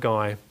another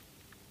guy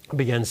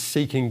began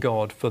seeking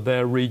God for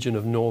their region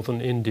of northern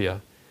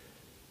India.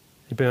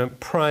 He began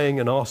praying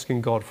and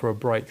asking God for a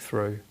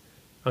breakthrough.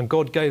 And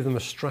God gave them a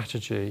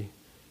strategy.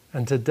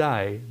 And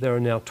today, there are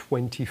now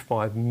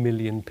 25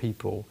 million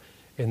people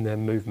in their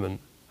movement,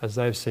 as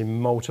they've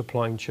seen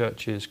multiplying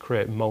churches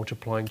create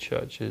multiplying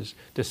churches,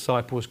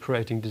 disciples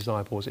creating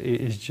disciples. It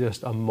is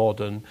just a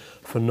modern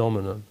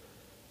phenomenon.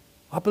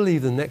 I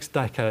believe the next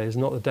decade is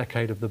not the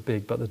decade of the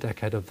big, but the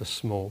decade of the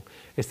small.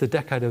 It's the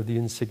decade of the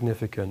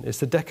insignificant. It's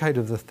the decade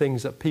of the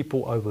things that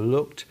people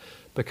overlooked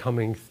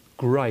becoming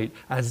great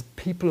as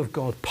people of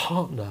God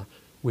partner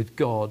with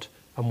God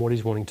and what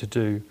He's wanting to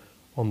do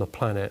on the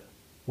planet.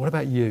 What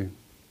about you?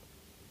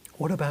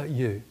 What about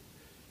you?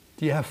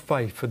 Do you have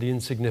faith for the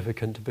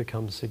insignificant to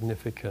become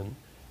significant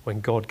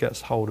when God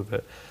gets hold of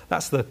it?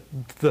 That's the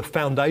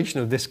foundation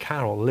of this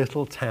carol,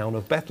 Little Town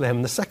of Bethlehem.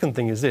 And the second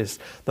thing is this: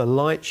 the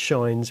light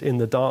shines in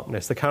the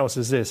darkness. The carol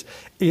says this: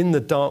 in the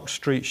dark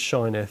street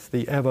shineth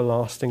the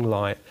everlasting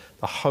light.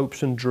 The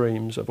hopes and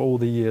dreams of all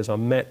the years are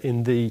met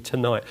in thee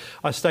tonight.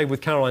 I stayed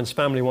with Caroline's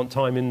family one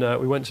time.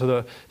 We went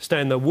to stay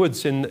in the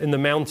woods in the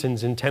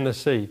mountains in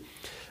Tennessee.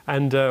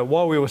 And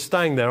while we were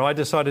staying there, I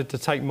decided to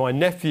take my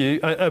nephew,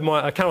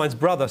 Caroline's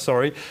brother,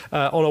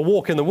 on a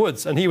walk in the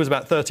woods. And he was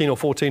about 13 or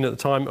 14 at the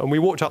time. And we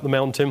walked up the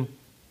mountain.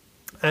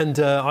 And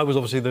I was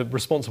obviously the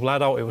responsible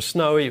adult. It was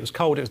snowy, it was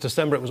cold, it was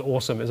December, it was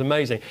awesome, it was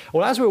amazing.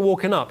 Well, as we were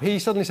walking up, he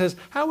suddenly says,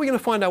 how are we going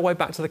to find our way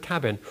back to the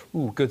cabin?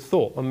 Ooh, good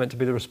thought. I'm meant to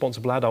be the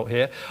responsible adult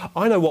here.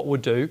 I know what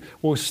we'll do.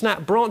 We'll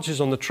snap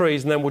branches on the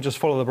trees and then we'll just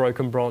follow the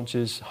broken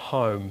branches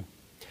home.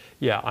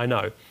 Yeah, I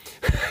know.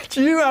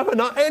 Do you have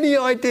any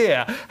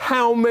idea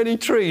how many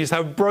trees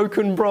have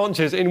broken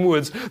branches in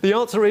woods? The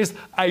answer is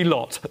a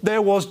lot.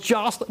 There was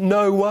just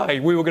no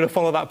way we were going to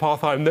follow that path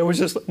home. There was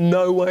just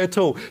no way at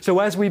all. So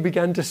as we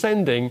began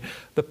descending,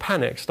 the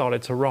panic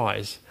started to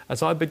rise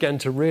as I began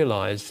to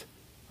realise,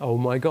 oh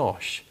my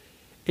gosh,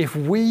 if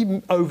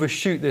we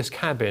overshoot this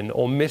cabin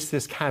or miss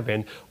this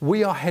cabin,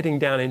 we are heading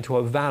down into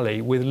a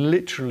valley with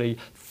literally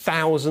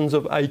thousands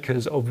of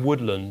acres of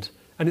woodland.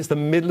 And it's the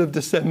middle of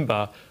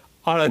December.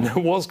 I don't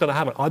know what's going to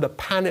happen. The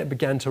panic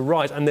began to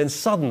rise, and then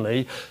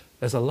suddenly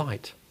there's a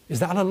light. Is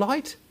that a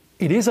light?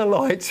 It is a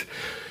light.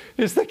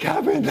 It's the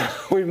cabin.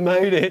 We've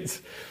made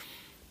it.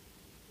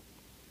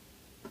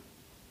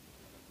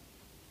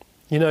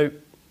 You know,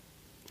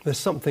 there's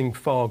something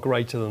far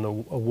greater than a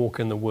walk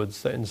in the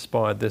woods that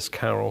inspired this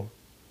carol.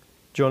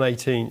 John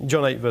 8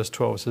 verse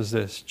 12 says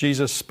this: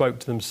 Jesus spoke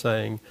to them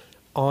saying,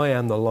 I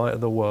am the light of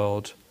the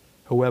world.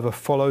 Whoever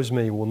follows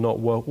me will not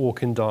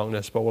walk in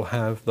darkness, but will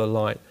have the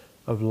light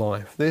of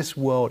life. This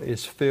world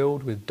is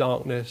filled with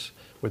darkness,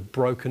 with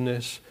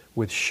brokenness,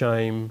 with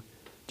shame.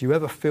 Do you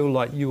ever feel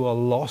like you are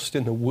lost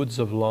in the woods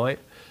of life,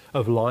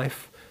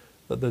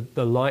 that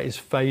the light is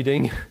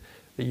fading,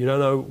 that you don't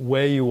know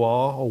where you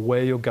are or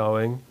where you're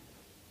going,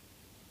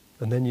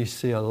 and then you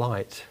see a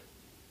light?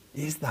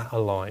 Is that a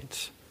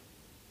light?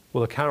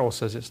 Well, the carol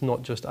says it's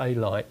not just a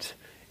light,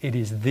 It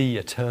is the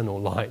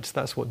eternal light.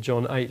 That's what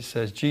John 8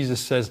 says. Jesus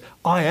says,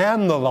 I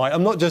am the light.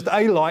 I'm not just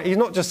a light. He's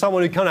not just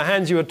someone who kind of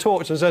hands you a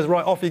torch and says,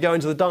 right, off you go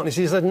into the darkness.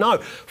 He said, no,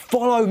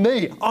 follow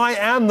me. I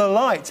am the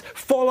light.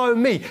 Follow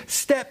me.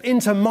 Step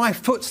into my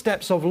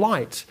footsteps of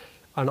light,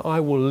 and I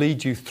will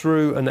lead you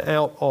through and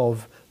out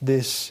of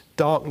this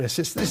darkness.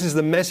 This is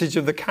the message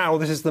of the carol.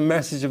 This is the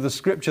message of the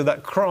scripture,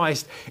 that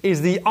Christ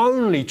is the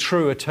only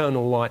true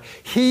eternal light.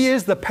 He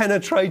is the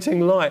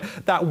penetrating light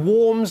that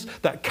warms,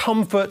 that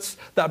comforts,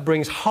 that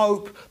brings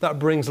hope, that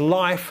brings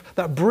life,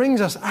 that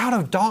brings us out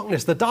of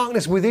darkness, the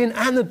darkness within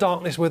and the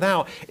darkness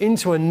without,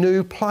 into a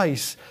new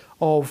place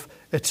of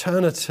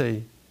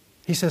eternity.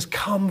 He says,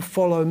 come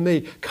follow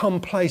me.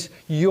 Come place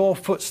your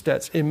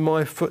footsteps in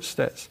my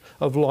footsteps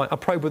of light. I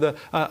prayed with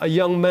a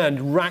young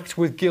man racked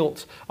with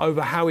guilt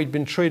over how he'd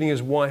been treating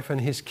his wife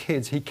and his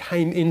kids. He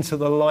came into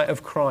the light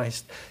of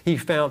Christ. He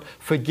found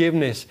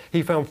forgiveness.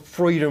 He found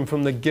freedom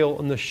from the guilt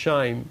and the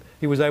shame.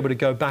 He was able to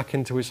go back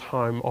into his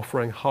home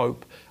offering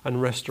hope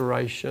and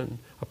restoration.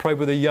 I prayed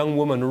with a young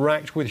woman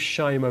racked with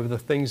shame over the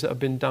things that have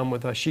been done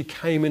with her. She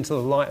came into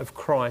the light of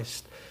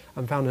Christ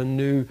and found a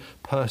new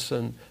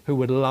person who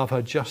would love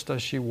her just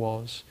as she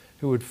was,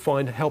 who would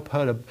help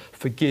her to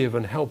forgive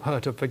and help her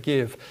to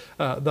forgive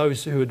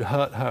those who had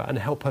hurt her and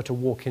help her to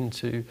walk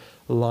into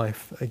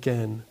life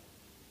again.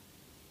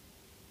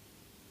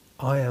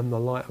 I am the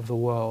light of the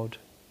world,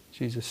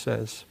 Jesus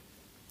says.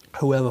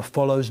 Whoever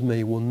follows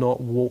me will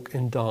not walk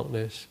in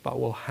darkness, but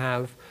will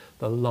have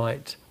the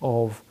light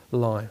of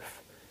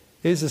life.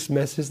 Here's this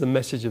message, the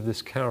message of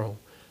this carol.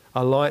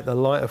 A light, the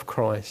light of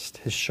Christ,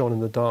 has shone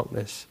in the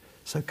darkness.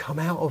 So come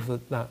out of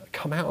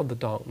the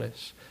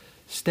darkness.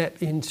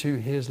 Step into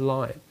his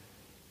light.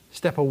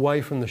 Step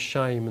away from the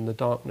shame and the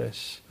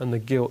darkness and the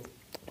guilt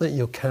that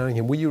you're carrying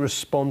him. Will you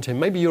respond to him?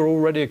 Maybe you're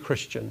already a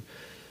Christian,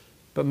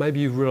 but maybe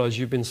you've realised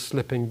you've been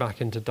slipping back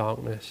into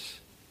darkness.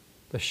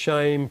 The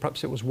shame,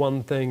 perhaps it was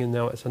one thing and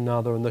now it's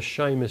another, and the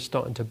shame is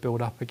starting to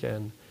build up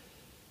again.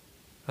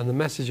 And the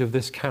message of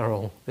this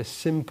carol, this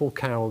simple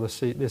carol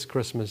this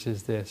Christmas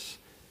is this: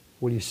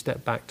 will you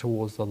step back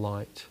towards the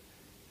light?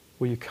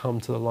 Will you come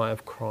to the light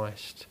of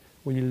Christ?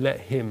 Will you let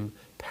him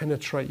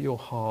penetrate your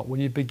heart? Will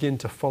you begin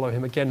to follow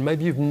him again?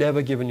 Maybe you've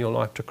never given your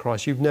life to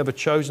Christ. You've never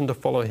chosen to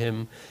follow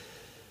him.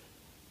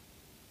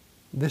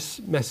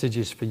 This message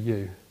is for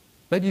you.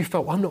 Maybe you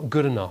felt, well, I'm not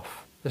good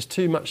enough. There's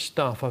too much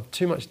stuff. I've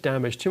too much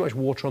damage, too much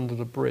water under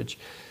the bridge.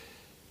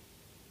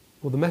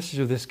 Well, the message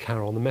of this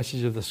carol, the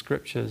message of the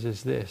scriptures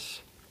is this: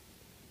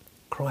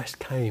 Christ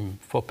came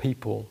for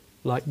people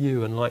like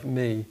you and like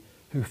me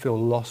who feel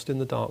lost in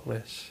the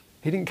darkness.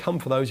 He didn't come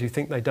for those who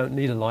think they don't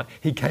need a light.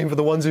 He came for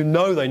the ones who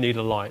know they need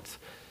a light.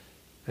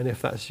 And if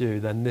that's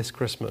you, then this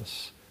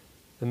Christmas,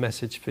 the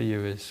message for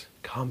you is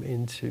come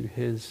into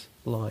his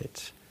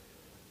light.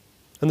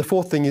 And the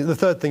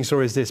third thing,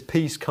 is this: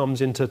 peace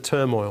comes into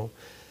turmoil.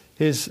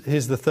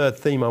 Here's the third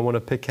theme I want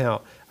to pick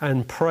out.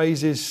 And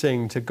praises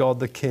sing to God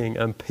the King,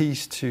 and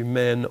peace to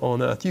men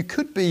on earth. You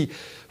could be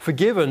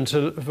forgiven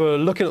for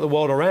looking at the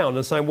world around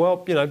and saying,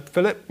 well,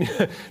 Philip,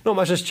 not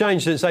much has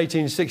changed since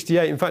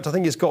 1868. In fact, I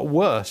think it's got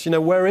worse.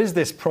 Where is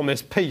this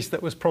promised peace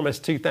that was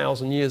promised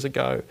 2,000 years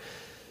ago?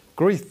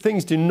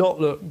 Things do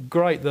not look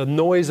great. The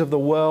noise of the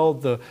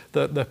world,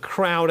 the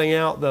crowding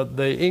out,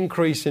 the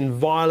increase in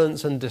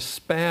violence and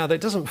despair.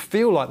 It doesn't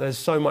feel like there's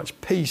so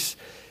much peace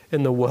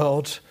in the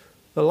world.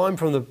 The line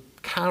from the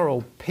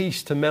carol,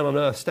 peace to men on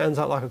earth, stands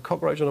out like a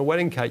cockroach on a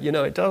wedding cake.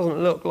 It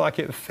doesn't look like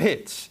it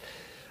fits.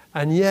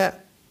 And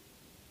yet,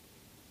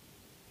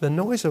 the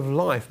noise of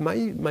life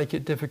may make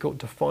it difficult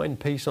to find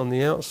peace on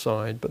the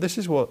outside. But this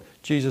is what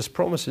Jesus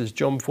promises,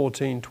 John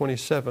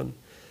 14:27.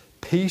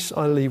 Peace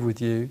I leave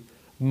with you,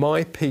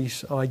 my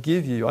peace I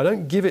give you. I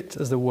don't give it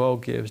as the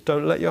world gives.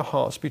 Don't let your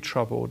hearts be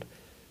troubled,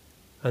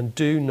 and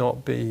do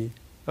not be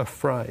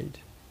afraid.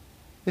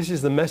 This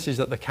is the message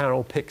that the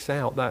carol picks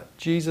out, that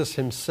Jesus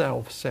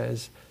himself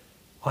says,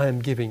 I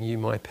am giving you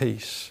my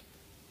peace.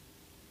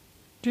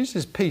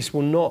 Jesus' peace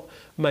will not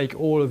make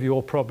all of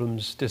your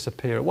problems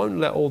disappear. It won't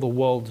let all the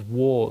world's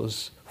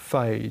wars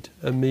fade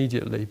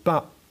immediately.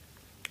 But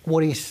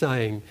what he's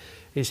saying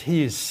is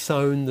he has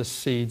sown the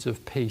seeds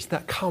of peace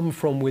that come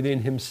from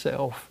within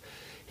himself.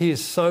 He has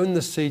sown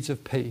the seeds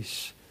of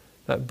peace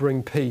that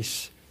bring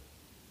peace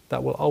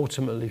that will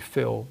ultimately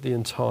fill the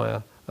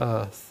entire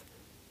earth.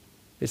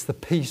 It's the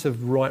peace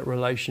of right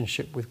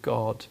relationship with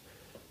God.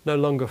 No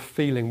longer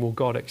feeling, will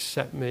God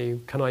accept me?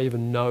 Can I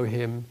even know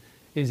him?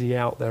 Is he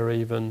out there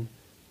even?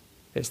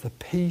 It's the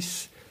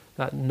peace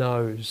that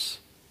knows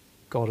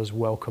God has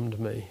welcomed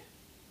me.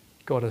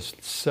 God has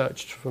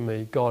searched for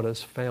me. God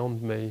has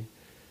found me.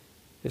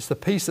 It's the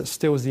peace that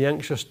stills the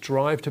anxious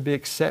drive to be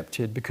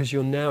accepted, because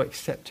you're now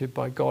accepted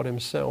by God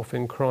himself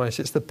in Christ.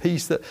 It's the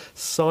peace that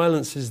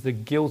silences the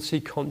guilty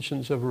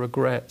conscience of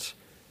regret,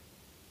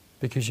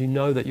 because you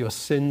know that your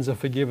sins are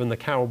forgiven. The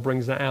carol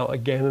brings that out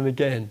again and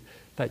again,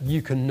 that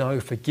you can know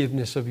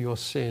forgiveness of your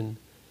sin,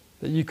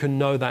 that you can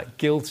know that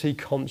guilty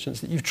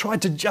conscience that you've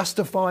tried to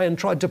justify and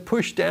tried to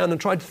push down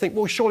and tried to think,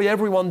 well, surely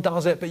everyone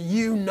does it, but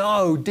you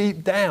know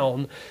deep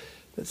down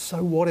that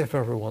so what if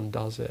everyone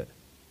does it?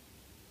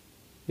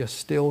 You're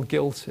still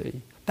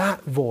guilty.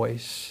 That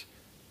voice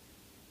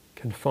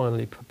can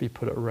finally be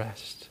put at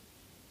rest,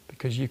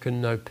 because you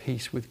can know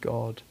peace with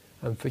God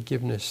and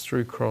forgiveness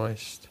through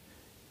Christ.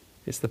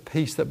 It's the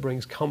peace that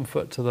brings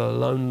comfort to the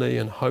lonely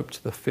and hope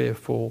to the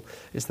fearful.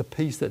 It's the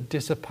peace that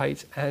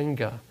dissipates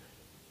anger.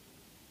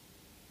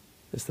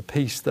 It's the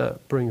peace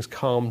that brings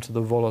calm to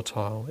the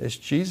volatile. It's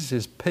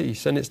Jesus'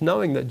 peace, and it's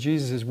knowing that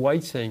Jesus is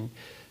waiting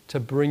to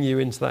bring you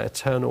into that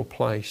eternal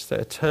place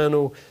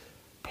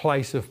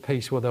of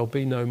peace where there'll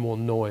be no more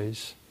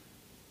noise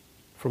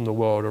from the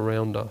world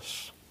around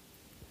us.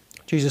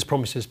 Jesus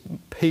promises,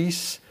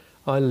 peace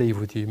I leave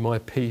with you, my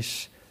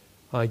peace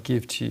I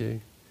give to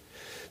you.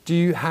 Do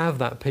you have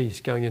that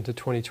peace going into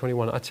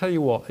 2021? I tell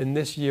you what, in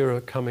this year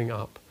coming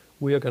up,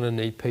 we are going to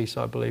need peace,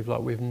 I believe,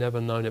 like we've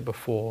never known it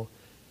before.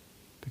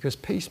 Because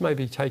peace may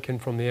be taken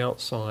from the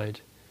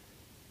outside.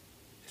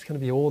 It's going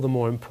to be all the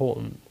more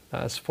important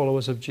that as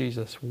followers of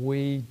Jesus,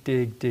 we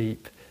dig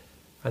deep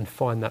and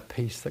find that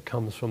peace that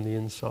comes from the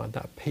inside,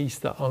 that peace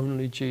that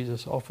only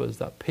Jesus offers,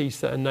 that peace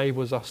that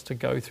enables us to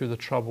go through the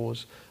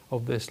troubles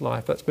of this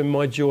life. That's been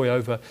my joy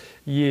over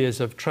years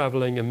of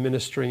travelling and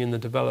ministering in the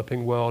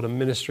developing world and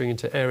ministering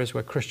into areas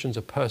where Christians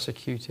are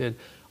persecuted.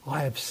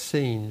 I have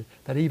seen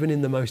that even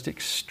in the most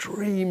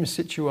extreme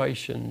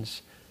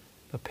situations,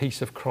 the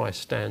peace of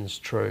Christ stands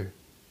true.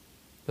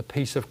 The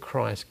peace of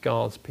Christ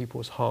guards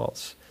people's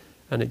hearts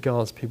and it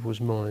guards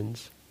people's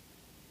minds.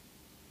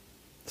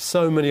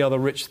 So many other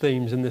rich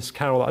themes in this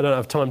carol that I don't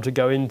have time to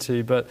go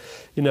into, but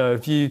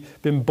if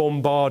you've been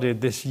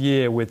bombarded this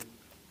year with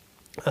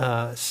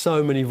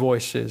so many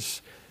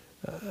voices,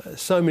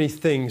 so many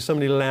things, so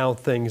many loud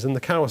things, and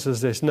the carol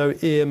says this: no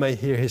ear may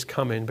hear his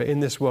coming, but in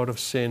this world of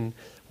sin,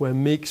 where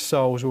meek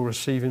souls will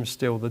receive him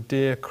still, the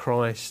dear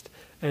Christ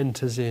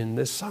enters in.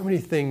 There's so many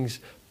things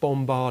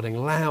bombarding,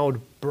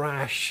 loud,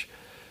 brash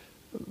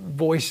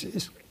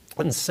voices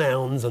and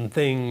sounds and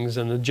things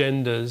and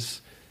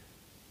agendas,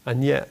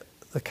 and yet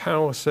the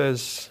carol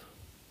says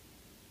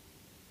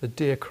the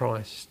dear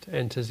Christ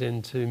enters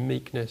into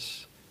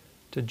meekness,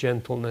 to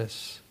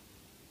gentleness.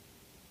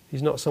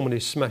 He's not someone who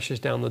smashes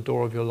down the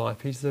door of your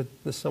life. He's the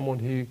someone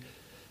who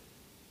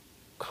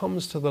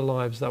comes to the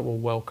lives that will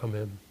welcome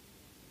him.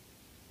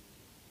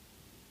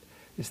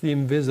 It's the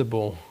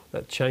invisible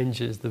that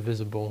changes the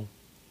visible.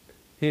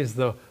 He is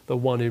the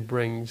one who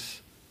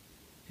brings,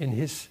 in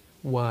his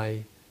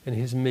way, in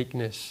his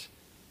meekness,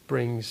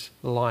 brings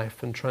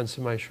life and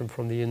transformation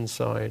from the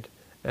inside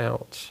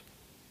out.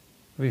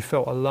 We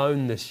felt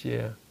alone this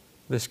year.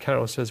 This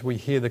carol says, we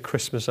hear the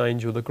Christmas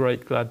angel, the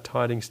great glad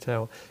tidings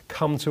tell.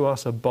 Come to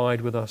us,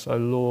 abide with us, O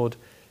Lord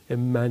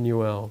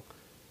Emmanuel.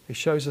 It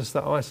shows us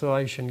that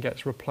isolation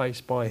gets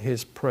replaced by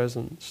his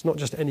presence. Not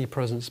just any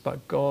presence,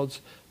 but God's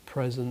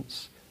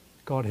presence,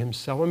 God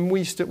himself. I mean,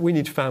 we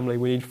need family,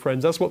 we need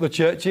friends. That's what the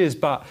church is,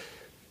 but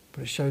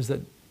it shows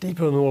that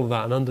deeper than all of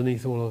that and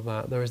underneath all of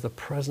that, there is the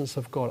presence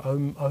of God,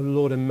 O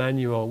Lord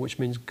Emmanuel, which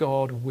means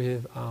God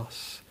with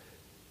us.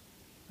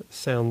 It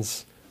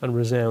sounds and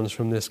resounds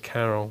from this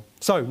carol.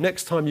 So,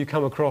 next time you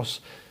come across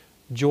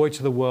Joy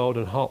to the World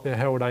and Hark the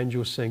Herald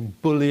Angels Sing,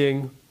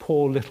 bullying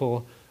poor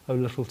little, O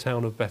little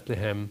town of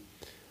Bethlehem,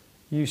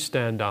 you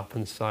stand up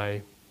and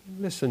say,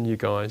 listen, you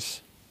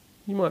guys,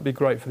 you might be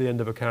great for the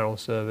end of a carol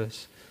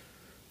service,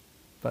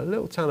 but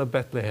little town of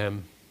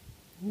Bethlehem,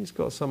 he's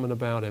got something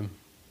about him.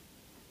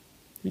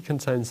 He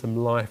contains some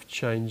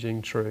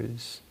life-changing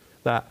truths,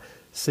 that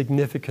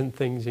significant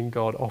things in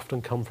God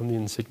often come from the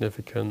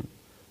insignificant,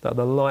 that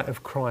the light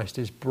of Christ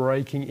is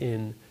breaking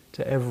in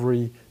to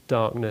every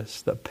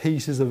darkness, that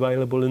peace is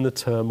available in the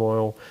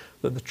turmoil,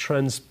 that the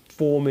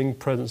transforming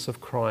presence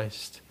of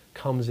Christ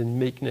comes in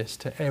meekness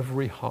to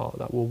every heart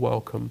that will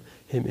welcome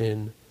him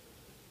in.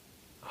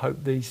 I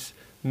hope these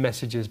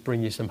messages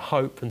bring you some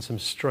hope and some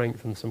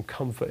strength and some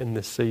comfort in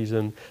this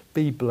season.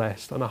 Be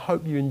blessed, and I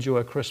hope you enjoy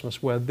a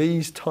Christmas where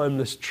these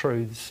timeless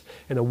truths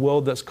in a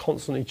world that's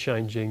constantly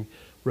changing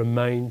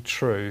remain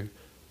true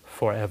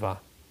forever.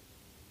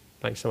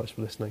 Thanks so much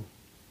for listening.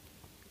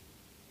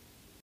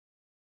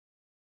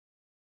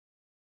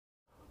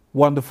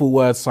 Wonderful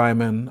words,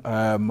 Simon.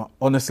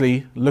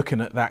 Honestly, looking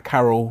at that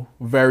carol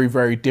very,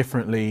 very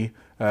differently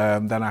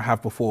than I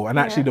have before. And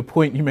actually the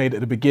point you made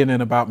at the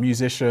beginning about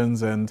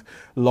musicians and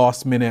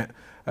last minute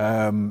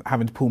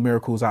having to pull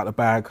miracles out of the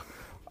bag,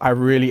 I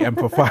really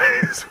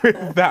empathise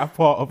with that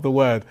part of the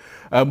word.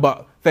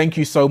 But thank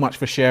you so much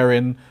for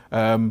sharing.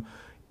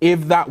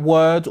 If that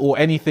word or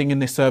anything in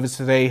this service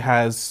today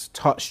has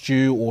touched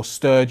you or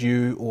stirred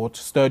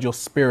your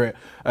spirit,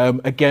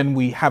 again,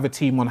 we have a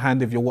team on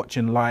hand if you're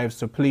watching live,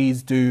 so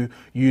please do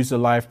use the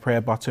live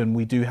prayer button.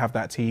 We do have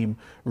that team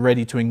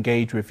ready to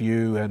engage with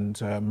you and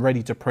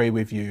ready to pray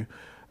with you.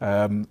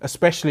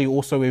 Especially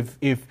also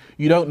if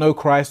you don't know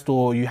Christ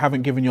or you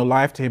haven't given your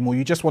life to him, or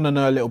you just want to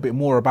know a little bit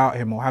more about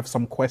him or have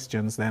some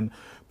questions, then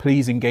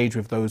please engage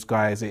with those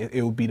guys.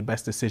 It will be the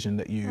best decision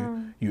that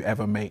you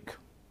ever make.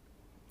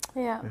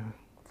 Yeah.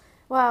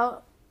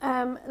 Well,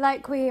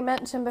 Like we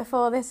mentioned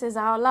before, this is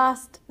our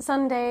last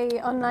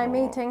Sunday online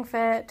meeting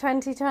for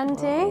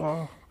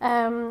 2020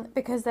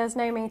 because there's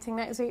no meeting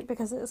next week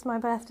because it's my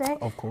birthday.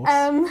 Of course.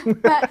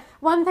 But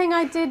one thing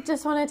I did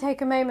just want to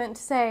take a moment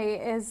to say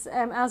is,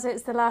 as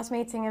it's the last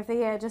meeting of the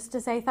year, just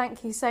to say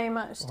thank you so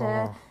much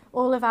to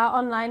all of our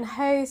online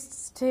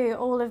hosts, to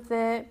all of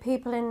the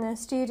people in the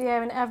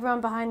studio and everyone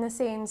behind the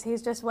scenes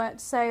who's just worked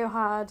so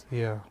hard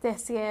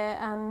this year.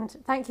 And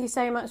thank you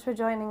so much for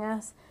joining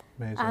us.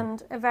 Amazing.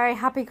 And a very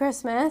happy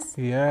Christmas.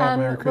 Yeah,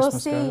 and Merry Christmas,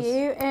 we'll see guys.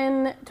 you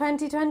in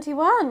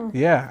 2021.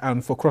 Yeah,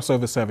 and for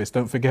crossover service,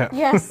 don't forget.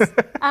 Yes,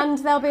 and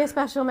there'll be a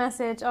special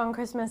message on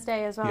Christmas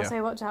Day as well, Yeah.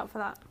 so watch out for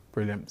that.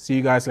 Brilliant. See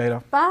you guys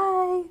later.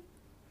 Bye.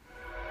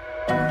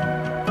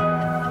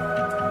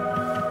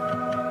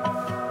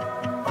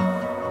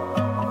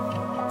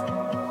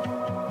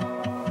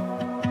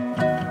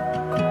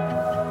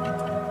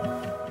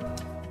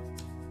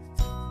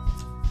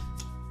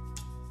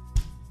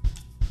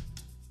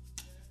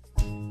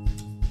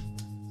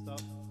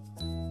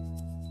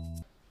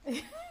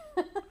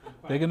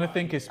 They're going to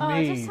think it's Oh,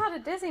 I me. just had a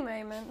dizzy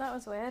moment. That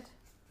was weird.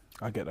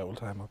 I get that all the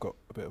time. I've got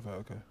a bit of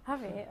vertigo.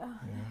 Have you? Oh.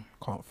 Yeah.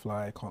 Can't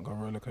fly, can't go on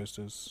roller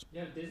coasters. You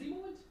have dizzy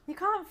moment? You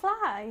can't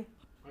fly.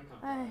 I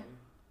can't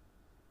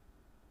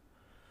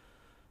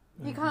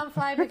Oh. You can't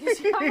fly because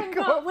you haven't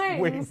got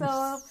wings.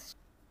 Or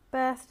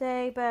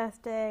birthday,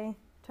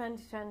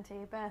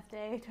 2020,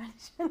 birthday,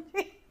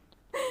 2020.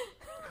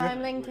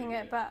 I'm linking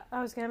it, but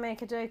I was going to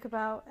make a joke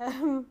about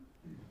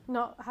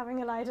not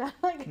having a lie down,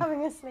 like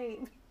having a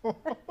sleep. I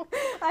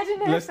don't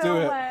know Let's if it'll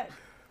do it. work.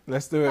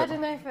 Let's do I it.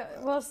 don't know if it.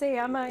 We'll see.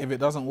 I might. If it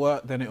doesn't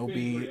work, then it'll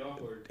be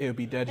dead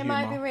It humour.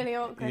 might be really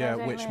awkward. I Yeah,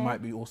 don't which know.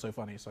 might be also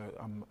funny. So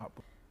I'm up.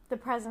 The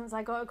presents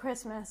I got at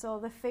Christmas or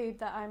the food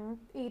that I'm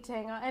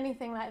eating or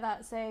anything like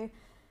that. So,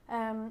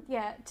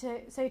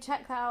 so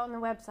check that out on the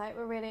website.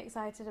 We're really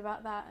excited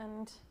about that.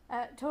 And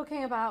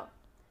talking about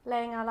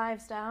laying our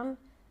lives down,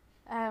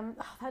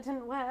 that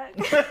didn't work.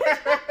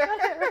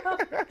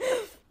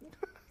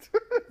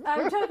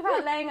 I'm talking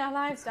about laying our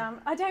lives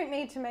down. I don't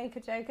need to make a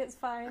joke. It's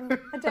fine.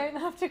 I don't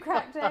have to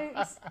crack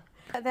jokes.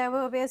 There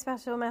will be a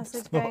special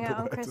message going out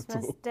on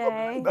Christmas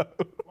Day.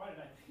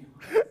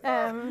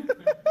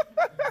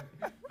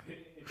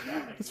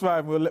 It's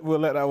fine. We'll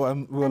let that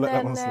one. We'll let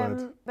that one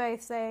slide.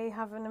 Both say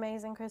have an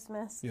amazing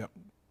Christmas. Yep.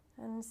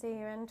 And see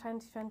you in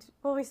 2020.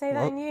 Will we say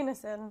that in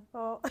unison?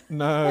 Or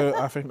No,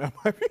 I think that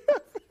might be.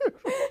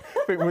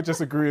 I think we'll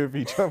just agree with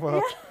each other.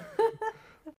 Yeah.